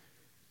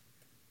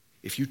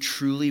 if you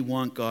truly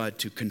want God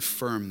to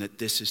confirm that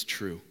this is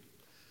true,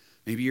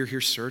 maybe you're here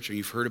searching,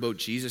 you've heard about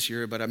Jesus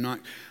here, but I'm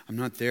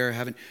not there, I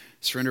haven't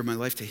surrendered my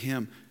life to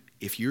him.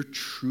 If you're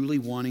truly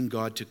wanting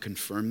God to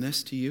confirm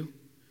this to you,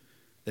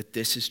 that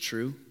this is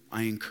true,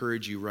 I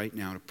encourage you right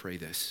now to pray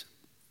this.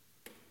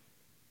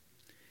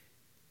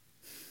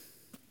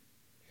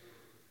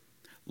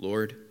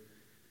 Lord,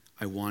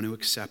 I want to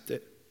accept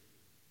it.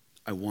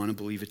 I want to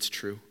believe it's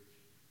true.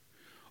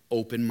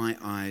 Open my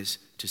eyes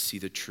to see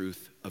the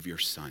truth of your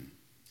Son.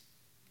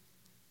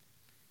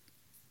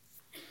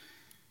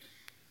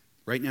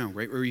 Right now,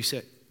 right where you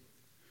sit.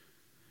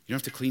 You don't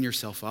have to clean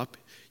yourself up.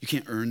 You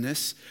can't earn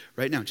this.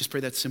 Right now, just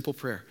pray that simple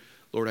prayer.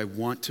 Lord, I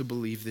want to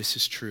believe this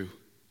is true.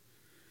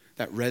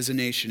 That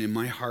resonation in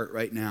my heart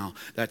right now,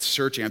 that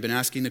searching. I've been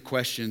asking the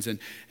questions and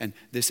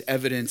this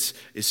evidence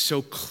is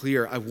so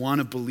clear. I want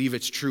to believe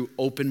it's true.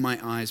 Open my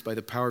eyes by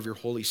the power of your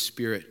Holy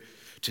Spirit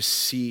to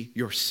see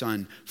your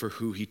son for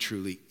who he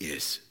truly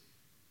is.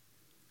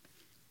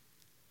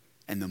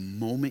 And the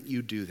moment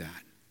you do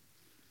that,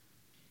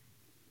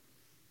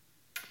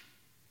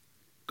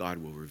 God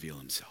will reveal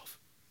himself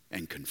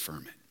and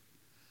confirm it.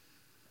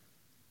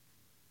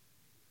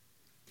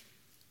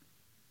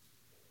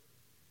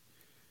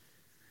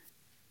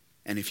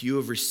 And if you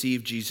have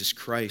received Jesus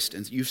Christ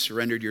and you've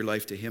surrendered your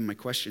life to him, my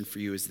question for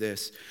you is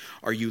this: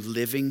 are you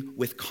living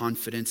with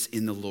confidence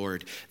in the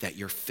Lord that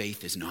your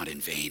faith is not in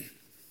vain?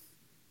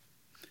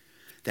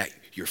 That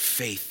your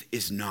faith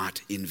is not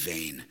in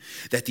vain.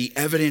 That the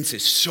evidence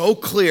is so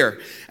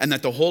clear and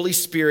that the Holy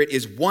Spirit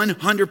is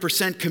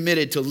 100%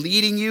 committed to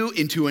leading you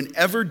into an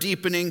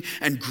ever-deepening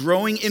and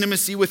growing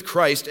intimacy with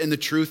Christ and the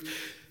truth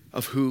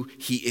of who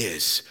he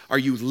is. Are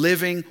you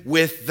living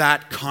with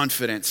that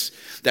confidence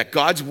that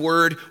God's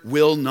word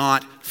will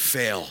not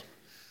fail?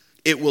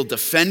 It will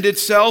defend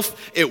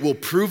itself. It will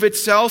prove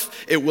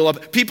itself.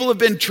 People have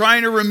been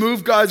trying to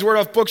remove God's word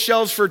off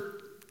bookshelves for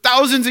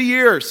thousands of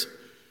years.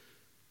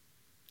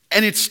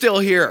 And it's still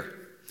here.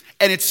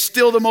 And it's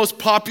still the most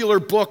popular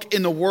book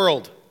in the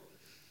world.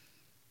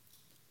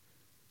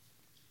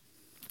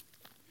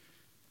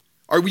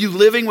 Are you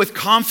living with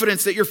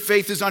confidence that your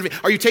faith is not?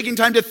 Are you taking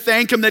time to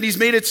thank him that he's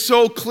made it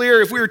so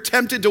clear? If we are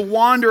tempted to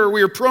wander, or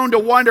we are prone to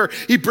wander,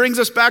 he brings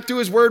us back to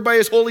his word by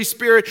his Holy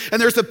Spirit.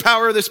 And there's the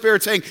power of the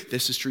Spirit saying,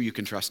 this is true, you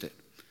can trust it.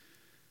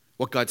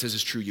 What God says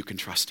is true, you can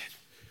trust it.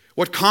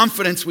 What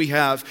confidence we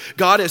have.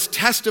 God has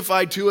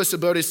testified to us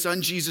about his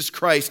son, Jesus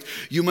Christ.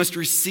 You must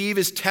receive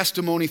his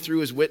testimony through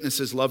his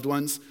witnesses, loved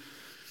ones.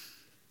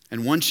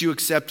 And once you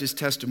accept his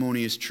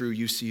testimony as true,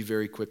 you see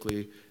very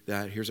quickly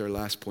that, here's our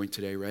last point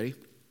today, ready?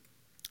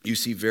 You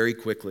see very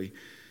quickly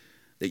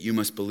that you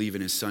must believe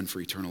in his son for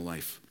eternal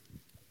life.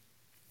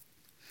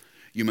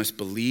 You must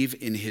believe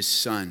in his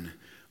son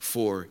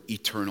for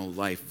eternal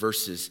life.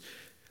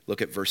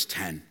 Look at verse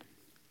 10.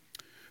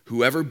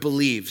 Whoever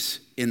believes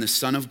in the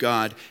Son of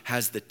God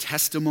has the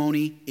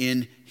testimony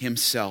in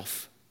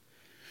himself.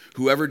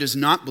 Whoever does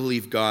not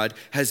believe God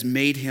has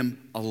made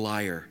him a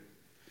liar,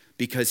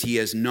 because he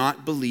has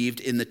not believed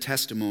in the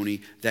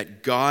testimony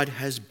that God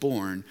has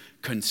borne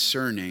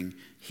concerning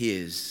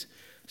his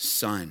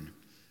Son.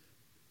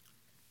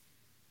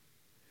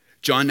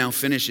 John now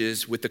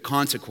finishes with the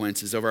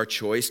consequences of our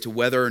choice to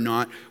whether or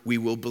not we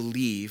will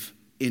believe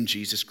in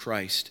Jesus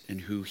Christ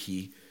and who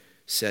he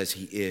says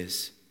he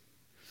is.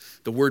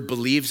 The word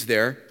believes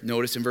there,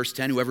 notice in verse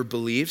 10, whoever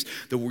believes,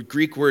 the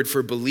Greek word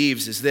for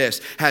believes is this: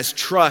 has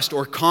trust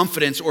or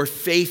confidence or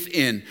faith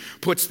in,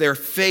 puts their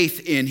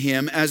faith in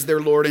him as their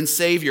Lord and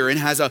Savior, and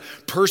has a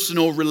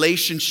personal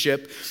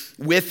relationship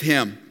with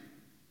him.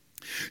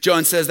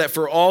 John says that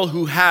for all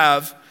who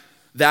have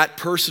that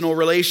personal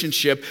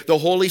relationship, the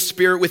Holy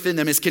Spirit within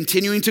them is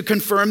continuing to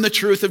confirm the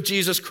truth of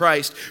Jesus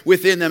Christ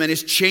within them and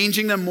is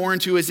changing them more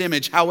into his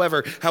image.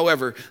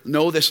 However,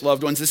 know this,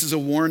 loved ones, this is a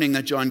warning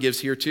that John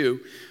gives here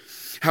too.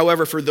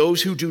 However, for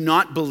those who do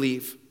not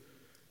believe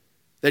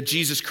that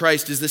Jesus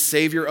Christ is the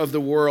Savior of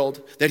the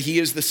world, that he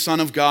is the Son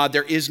of God,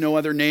 there is no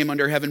other name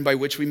under heaven by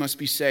which we must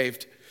be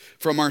saved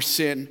from our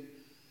sin.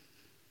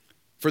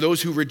 For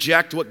those who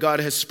reject what God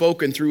has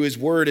spoken through his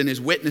word and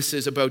his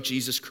witnesses about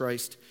Jesus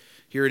Christ,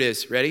 here it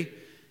is. Ready?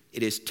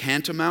 It is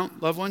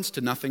tantamount, loved ones,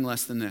 to nothing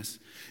less than this.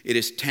 It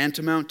is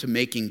tantamount to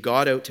making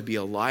God out to be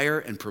a liar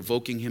and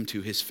provoking him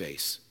to his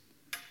face.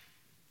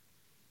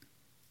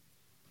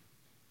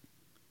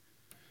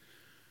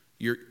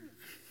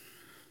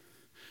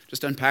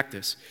 Just unpack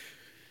this.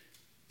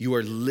 You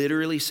are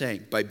literally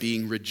saying, by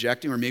being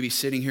rejecting, or maybe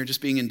sitting here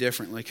just being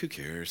indifferent, like, who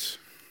cares?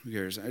 Who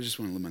cares? I just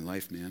want to live my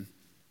life, man.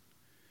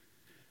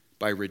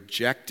 By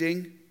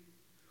rejecting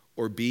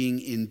or being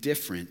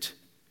indifferent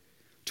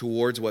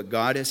towards what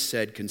God has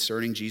said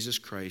concerning Jesus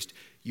Christ,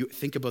 you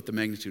think about the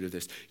magnitude of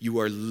this. You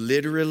are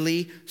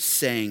literally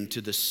saying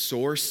to the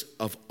source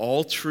of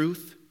all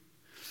truth,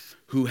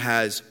 who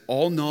has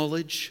all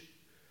knowledge,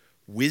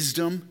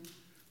 wisdom,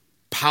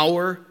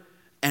 power,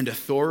 and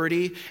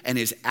authority, and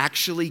is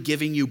actually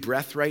giving you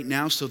breath right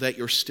now so that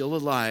you're still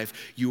alive,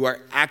 you are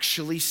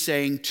actually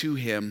saying to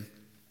him,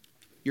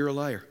 you're a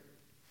liar.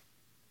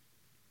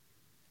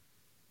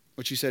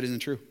 What you said isn't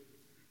true.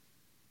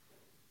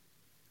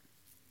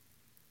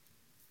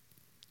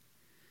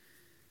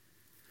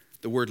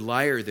 The word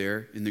liar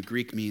there in the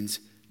Greek means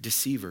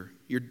deceiver.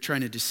 You're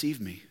trying to deceive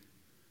me.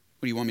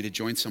 What, do you want me to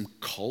join some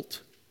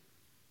cult?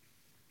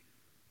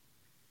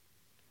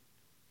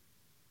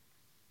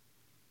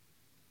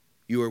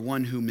 You are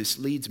one who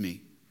misleads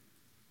me.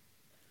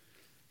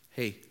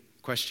 Hey,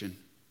 question.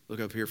 Look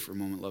up here for a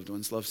moment, loved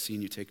ones. Love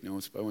seeing you take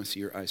notes, but I want to see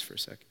your eyes for a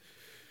sec.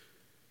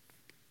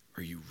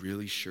 Are you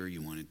really sure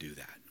you want to do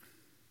that?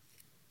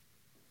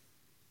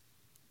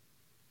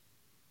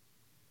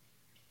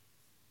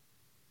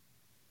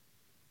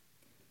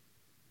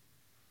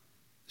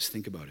 Just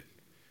think about it.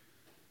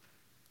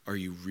 Are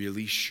you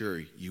really sure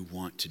you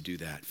want to do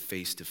that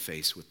face to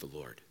face with the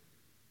Lord?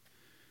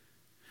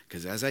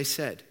 Because as I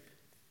said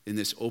in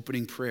this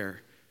opening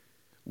prayer,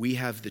 we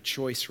have the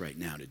choice right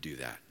now to do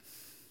that.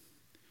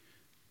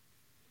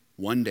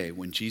 one day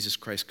when Jesus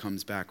Christ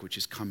comes back, which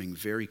is coming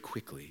very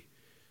quickly,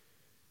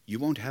 you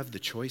won't have the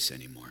choice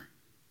anymore.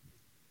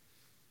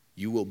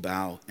 You will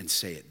bow and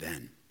say it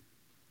then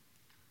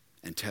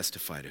and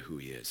testify to who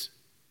he is.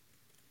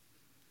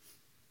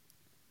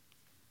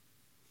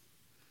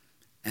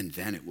 And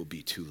then it will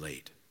be too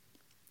late.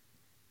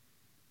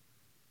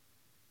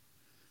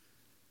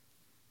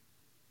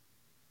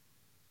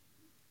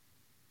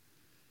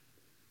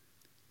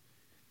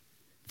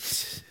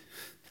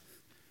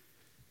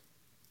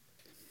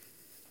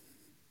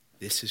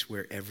 This is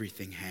where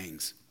everything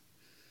hangs.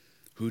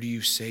 Who do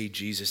you say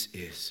Jesus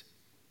is?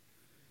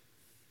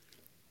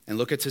 And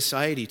look at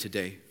society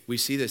today. We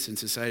see this in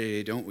society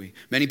today, don't we?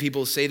 Many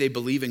people say they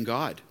believe in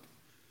God.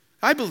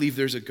 I believe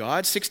there's a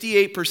God.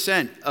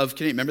 68% of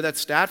Canadians, remember that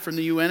stat from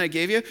the UN I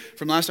gave you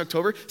from last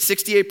October?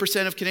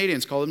 68% of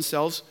Canadians call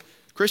themselves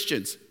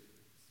Christians.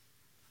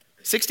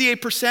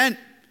 68%,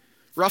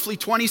 roughly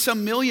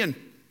 20-some million.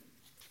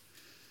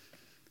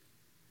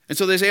 And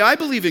so they say, I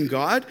believe in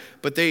God,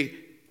 but they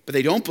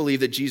don't believe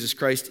that Jesus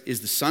Christ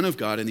is the Son of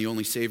God and the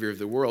only Savior of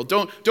the world.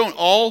 Don't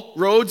all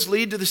roads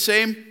lead to the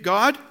same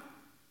God?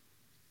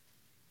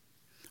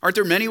 Aren't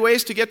there many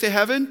ways to get to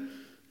heaven?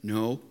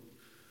 No,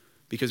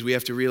 because we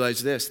have to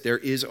realize this. There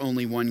is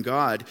only one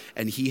God,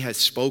 and he has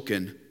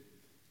spoken,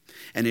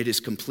 and it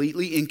is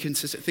completely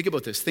inconsistent. Think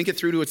about this. Think it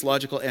through to its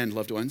logical end,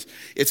 loved ones.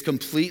 It's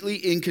completely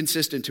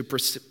inconsistent to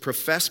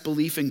profess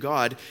belief in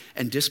God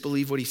and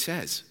disbelieve what he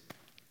says.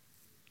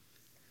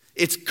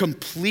 It's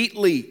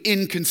completely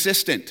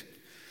inconsistent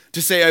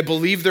to say, I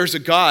believe there's a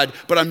God,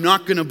 but I'm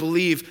not going to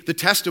believe the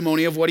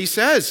testimony of what he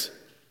says.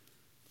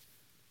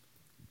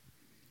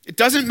 It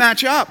doesn't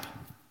match up.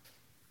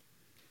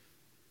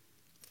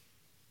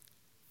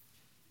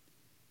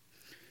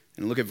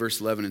 And look at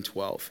verse 11 and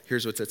 12.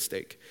 Here's what's at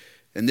stake.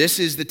 And this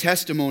is the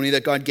testimony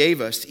that God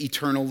gave us,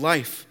 eternal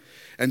life.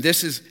 And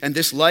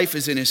this life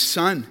is in his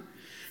Son.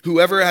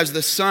 Whoever has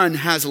the Son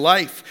has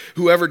life.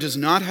 Whoever does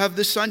not have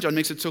the Son, John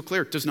makes it so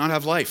clear, does not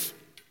have life.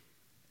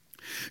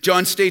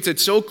 John states it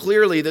so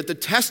clearly that the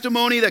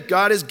testimony that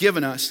God has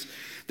given us,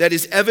 that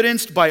is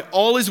evidenced by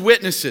all his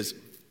witnesses,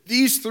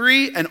 these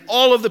three and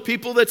all of the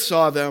people that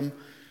saw them,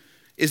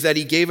 is that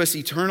he gave us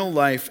eternal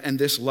life, and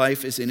this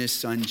life is in his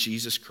Son,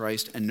 Jesus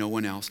Christ, and no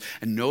one else.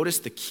 And notice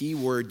the key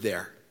word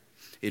there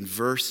in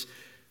verse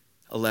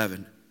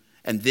 11.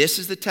 And this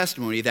is the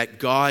testimony that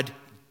God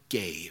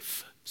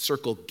gave.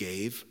 Circle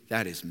gave.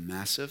 That is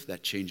massive.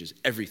 That changes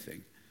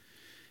everything.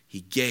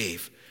 He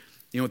gave.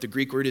 You know what the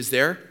Greek word is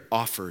there?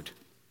 Offered.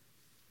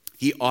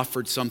 He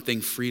offered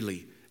something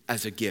freely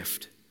as a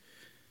gift.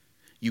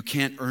 You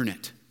can't earn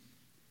it.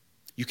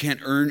 You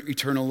can't earn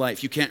eternal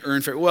life. You can't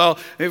earn well,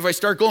 if I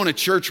start going to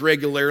church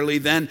regularly,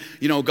 then,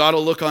 God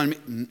will look on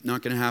me.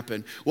 Not going to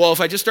happen. Well, if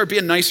I just start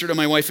being nicer to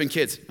my wife and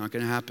kids, not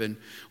going to happen.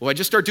 Well, if I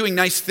just start doing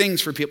nice things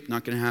for people,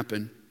 not going to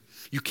happen.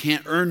 You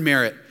can't earn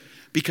merit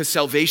because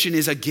salvation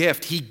is a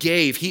gift. He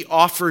gave, he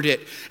offered it,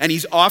 and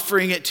he's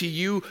offering it to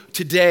you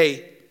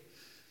today.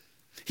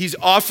 He's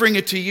offering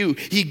it to you.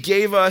 He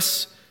gave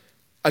us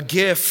a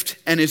gift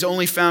and is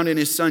only found in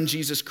his Son,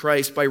 Jesus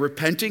Christ, by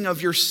repenting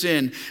of your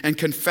sin and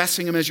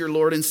confessing him as your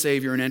Lord and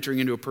Savior and entering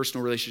into a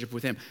personal relationship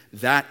with him.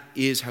 That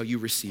is how you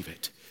receive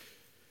it.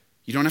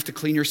 You don't have to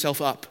clean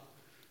yourself up.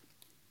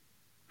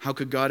 How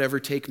could God ever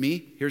take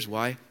me? Here's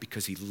why.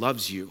 Because he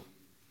loves you.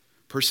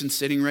 Person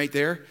sitting right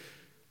there,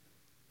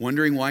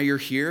 wondering why you're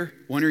here,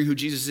 wondering who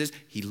Jesus is,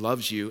 he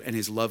loves you, and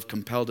his love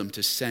compelled him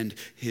to send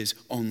his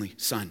only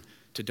Son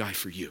to die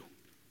for you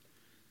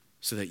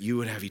so that you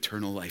would have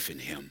eternal life in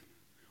him.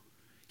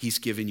 He's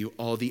given you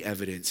all the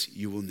evidence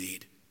you will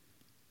need.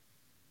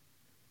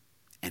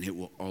 And it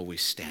will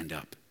always stand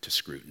up to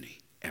scrutiny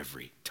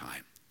every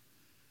time.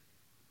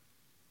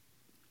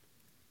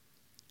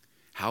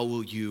 How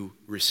will you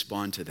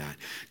respond to that?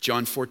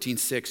 John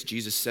 14:6,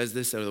 Jesus says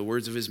this out of the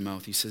words of his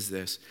mouth. He says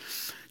this.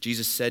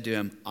 Jesus said to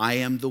him, I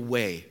am the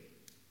way.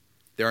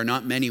 There are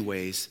not many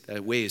ways.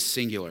 That way is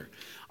singular.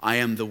 I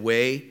am the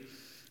way,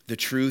 the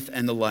truth,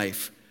 and the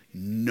life.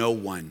 No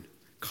one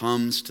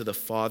comes to the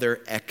Father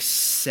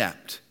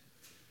except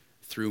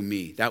through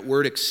me. That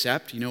word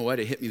except, you know what?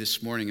 It hit me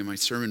this morning in my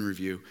sermon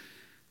review.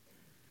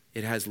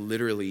 It has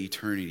literally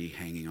eternity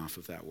hanging off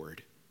of that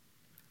word.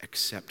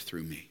 Except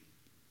through me.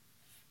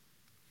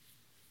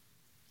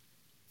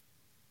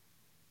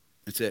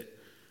 That's it.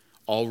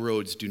 All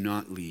roads do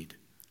not lead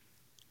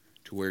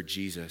to where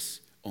Jesus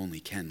only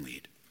can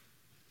lead.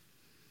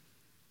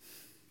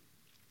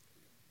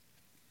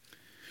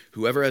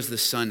 Whoever has the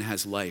Son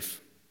has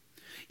life.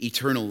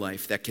 Eternal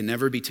life that can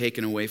never be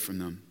taken away from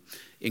them.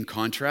 In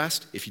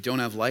contrast, if you don't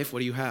have life, what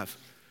do you have?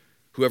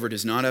 Whoever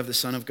does not have the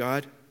Son of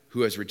God,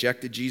 who has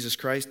rejected Jesus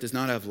Christ, does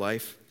not have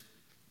life.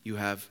 You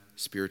have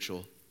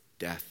spiritual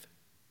death.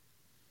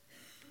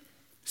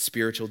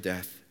 Spiritual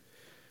death.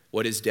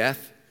 What is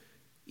death?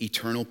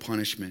 Eternal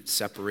punishment,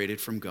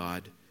 separated from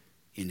God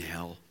in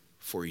hell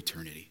for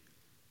eternity.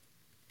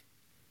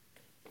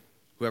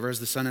 Whoever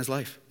has the Son has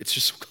life. It's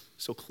just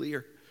so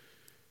clear.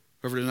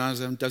 Whoever does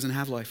not doesn't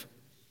have life.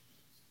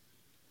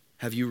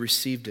 Have you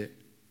received it?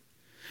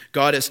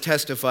 God has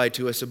testified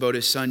to us about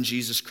his Son,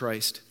 Jesus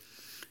Christ.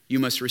 You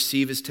must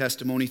receive his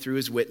testimony through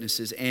his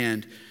witnesses,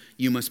 and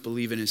you must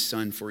believe in his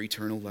Son for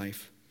eternal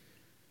life.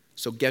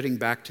 So getting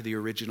back to the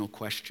original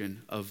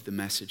question of the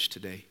message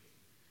today,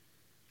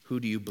 who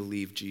do you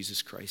believe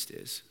Jesus Christ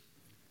is?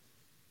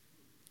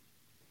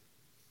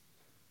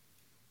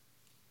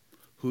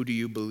 Who do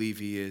you believe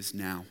he is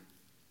now?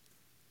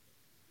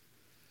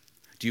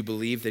 Do you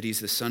believe that he's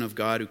the Son of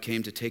God who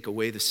came to take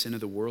away the sin of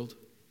the world?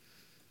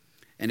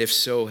 And if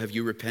so, have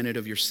you repented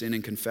of your sin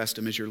and confessed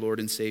him as your Lord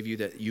and Savior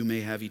that you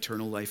may have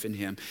eternal life in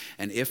him?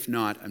 And if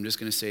not, I'm just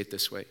going to say it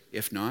this way.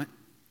 If not,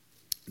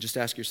 just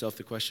ask yourself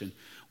the question,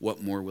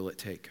 what more will it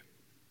take?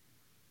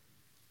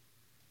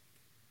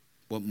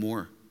 What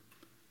more?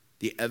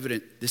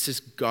 This is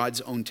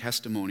God's own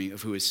testimony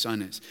of who his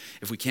Son is.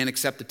 If we can't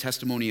accept the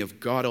testimony of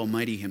God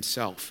Almighty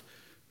himself,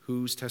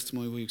 whose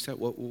testimony will we accept?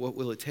 What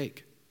will it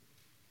take?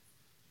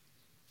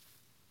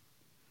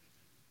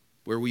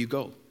 Where will you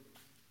go?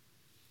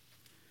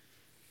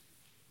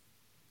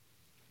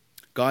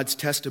 God's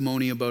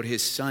testimony about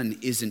his Son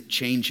isn't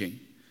changing.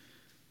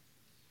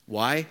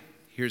 Why?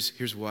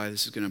 Here's why.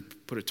 This is going to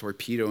put a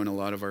torpedo in a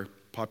lot of our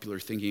popular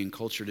thinking and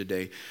culture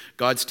today.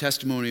 God's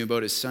testimony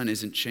about his Son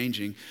isn't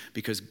changing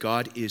because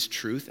God is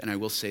truth, and I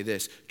will say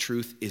this,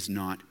 truth is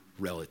not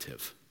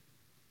relative.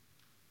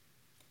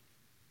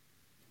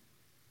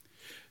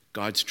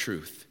 God's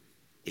truth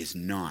is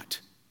not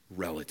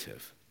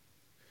relative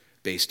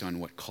based on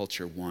what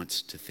culture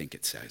wants to think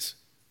it says.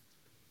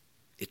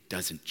 It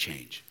doesn't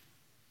change.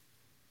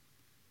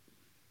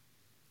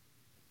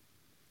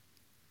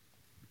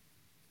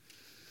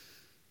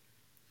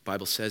 The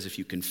Bible says if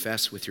you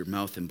confess with your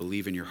mouth and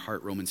believe in your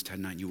heart, Romans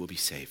 10:9, you will be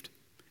saved.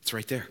 It's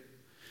right there.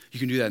 You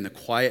can do that in the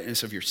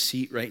quietness of your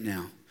seat right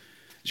now.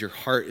 As your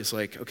heart is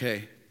like,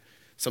 okay,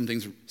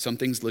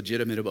 something's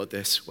legitimate about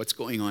this. What's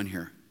going on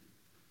here?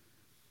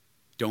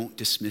 Don't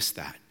dismiss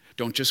that.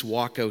 Don't just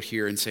walk out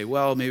here and say,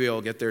 well, maybe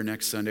I'll get there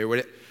next Sunday.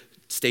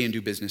 Stay and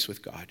do business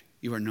with God.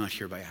 You are not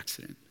here by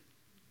accident.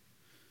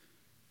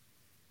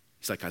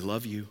 He's like, I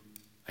love you.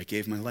 I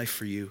gave my life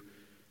for you.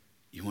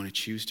 You want to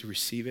choose to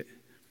receive it?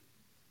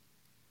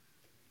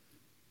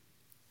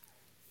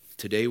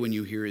 Today, when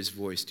you hear his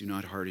voice, do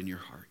not harden your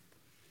heart.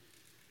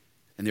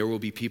 And there will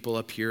be people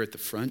up here at the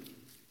front,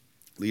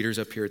 leaders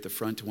up here at the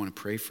front to want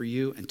to pray for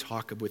you and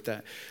talk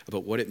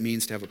about what it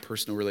means to have a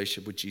personal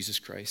relationship with Jesus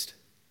Christ.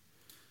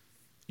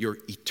 Your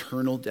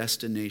eternal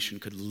destination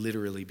could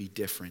literally be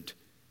different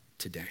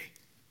today.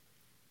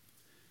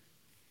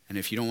 And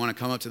if you don't want to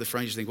come up to the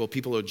front, you just think, well,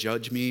 people will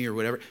judge me or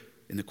whatever.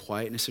 In the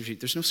quietness of you,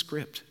 there's no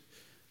script.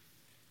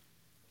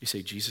 You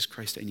say, Jesus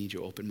Christ, I need you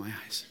to open my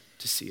eyes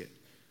to see it.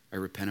 I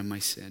repent of my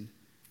sin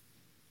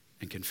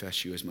and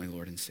confess you as my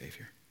Lord and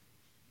Savior.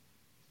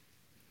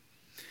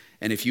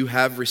 And if you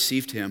have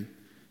received him,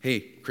 hey,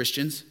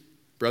 Christians,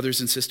 brothers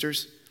and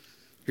sisters,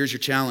 here's your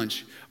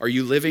challenge. Are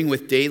you living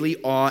with daily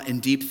awe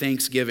and deep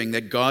thanksgiving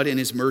that God in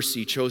his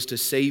mercy chose to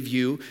save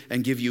you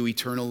and give you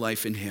eternal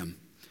life in him?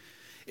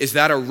 Is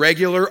that a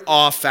regular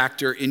awe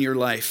factor in your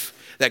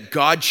life? That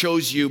God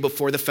chose you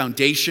before the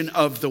foundation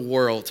of the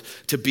world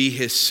to be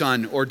his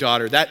son or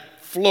daughter?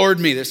 That floored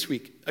me this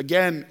week.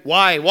 Again,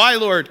 why? Why,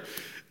 Lord?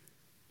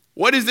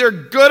 What is there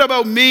good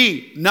about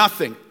me?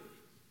 Nothing.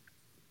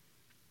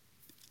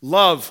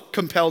 Love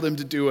compelled him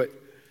to do it.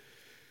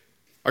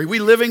 Are we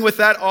living with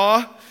that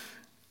awe?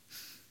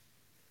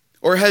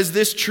 Or has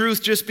this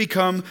truth just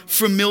become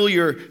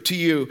familiar to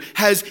you?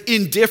 Has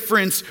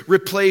indifference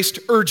replaced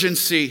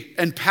urgency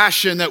and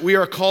passion that we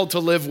are called to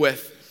live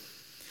with?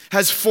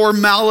 Has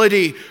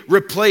formality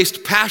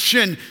replaced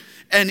passion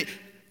and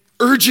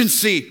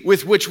urgency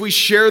with which we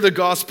share the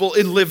gospel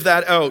and live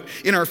that out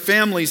in our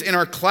families, in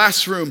our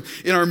classroom,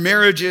 in our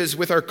marriages,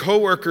 with our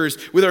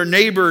coworkers, with our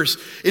neighbors,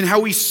 in how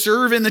we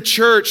serve in the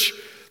church,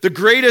 the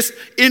greatest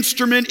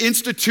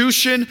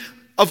institution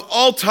of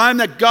all time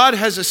that God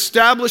has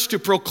established to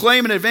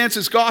proclaim and advance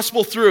his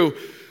gospel through.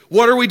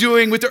 What are we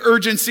doing with the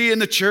urgency in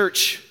the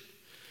church?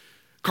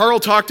 Carl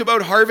talked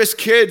about Harvest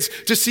Kids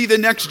to see the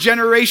next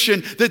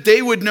generation, that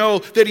they would know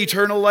that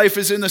eternal life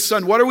is in the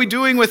Son. What are we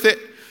doing with it?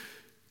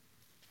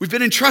 We've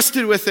been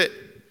entrusted with it.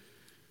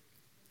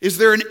 Is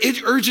there an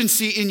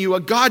urgency in you, a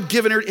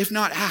God-given, if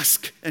not,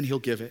 ask, and he'll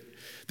give it.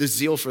 The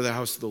zeal for the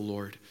house of the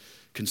Lord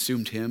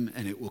consumed him,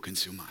 and it will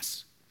consume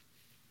us.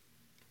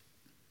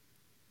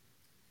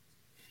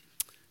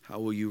 How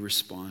will you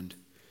respond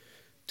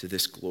to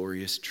this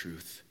glorious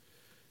truth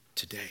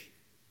today?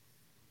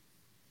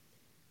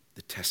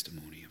 The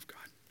testimony of God.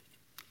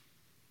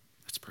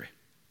 Let's pray.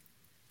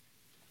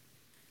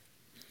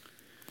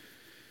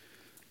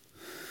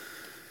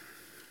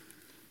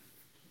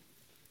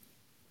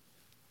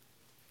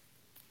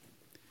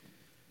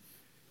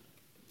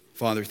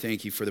 Father,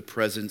 thank you for the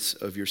presence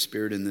of your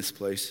Spirit in this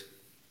place.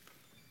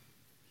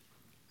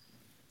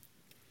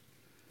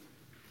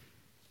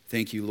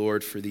 Thank you,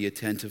 Lord, for the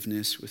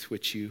attentiveness with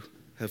which you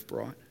have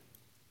brought.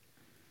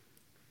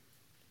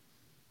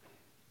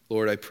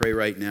 Lord, I pray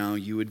right now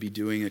you would be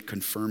doing a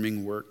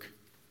confirming work.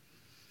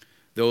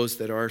 Those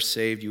that are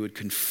saved, you would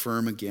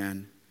confirm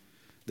again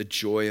the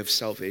joy of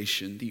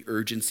salvation, the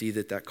urgency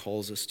that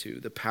calls us to,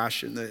 the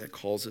passion that it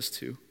calls us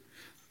to,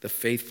 the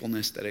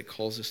faithfulness that it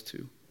calls us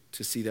to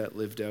see that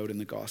lived out in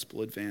the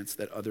gospel advance,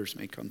 that others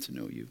may come to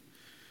know you.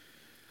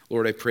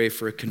 Lord, I pray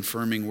for a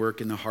confirming work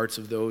in the hearts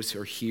of those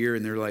who are here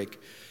and they're like,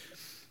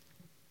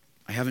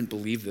 I haven't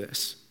believed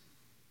this.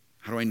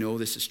 How do I know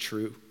this is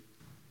true?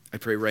 I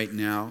pray right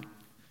now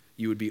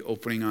you would be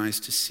opening eyes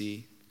to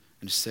see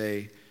and to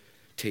say,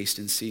 taste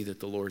and see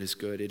that the Lord is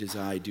good. It is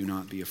I, do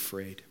not be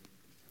afraid.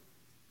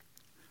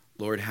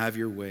 Lord, have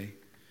your way.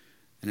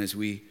 And as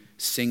we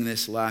sing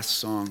this last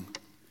song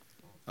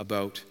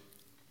about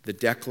the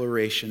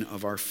declaration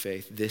of our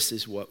faith, this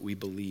is what we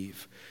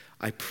believe.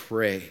 I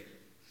pray,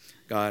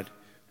 God,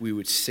 we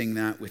would sing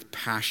that with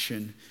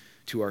passion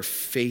to our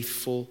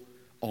faithful,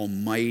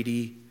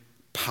 almighty,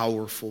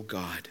 powerful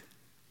God,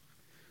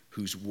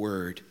 whose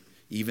word,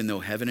 even though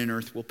heaven and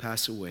earth will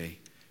pass away,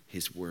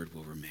 his word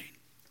will remain.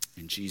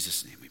 In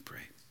Jesus' name we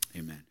pray.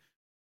 Amen.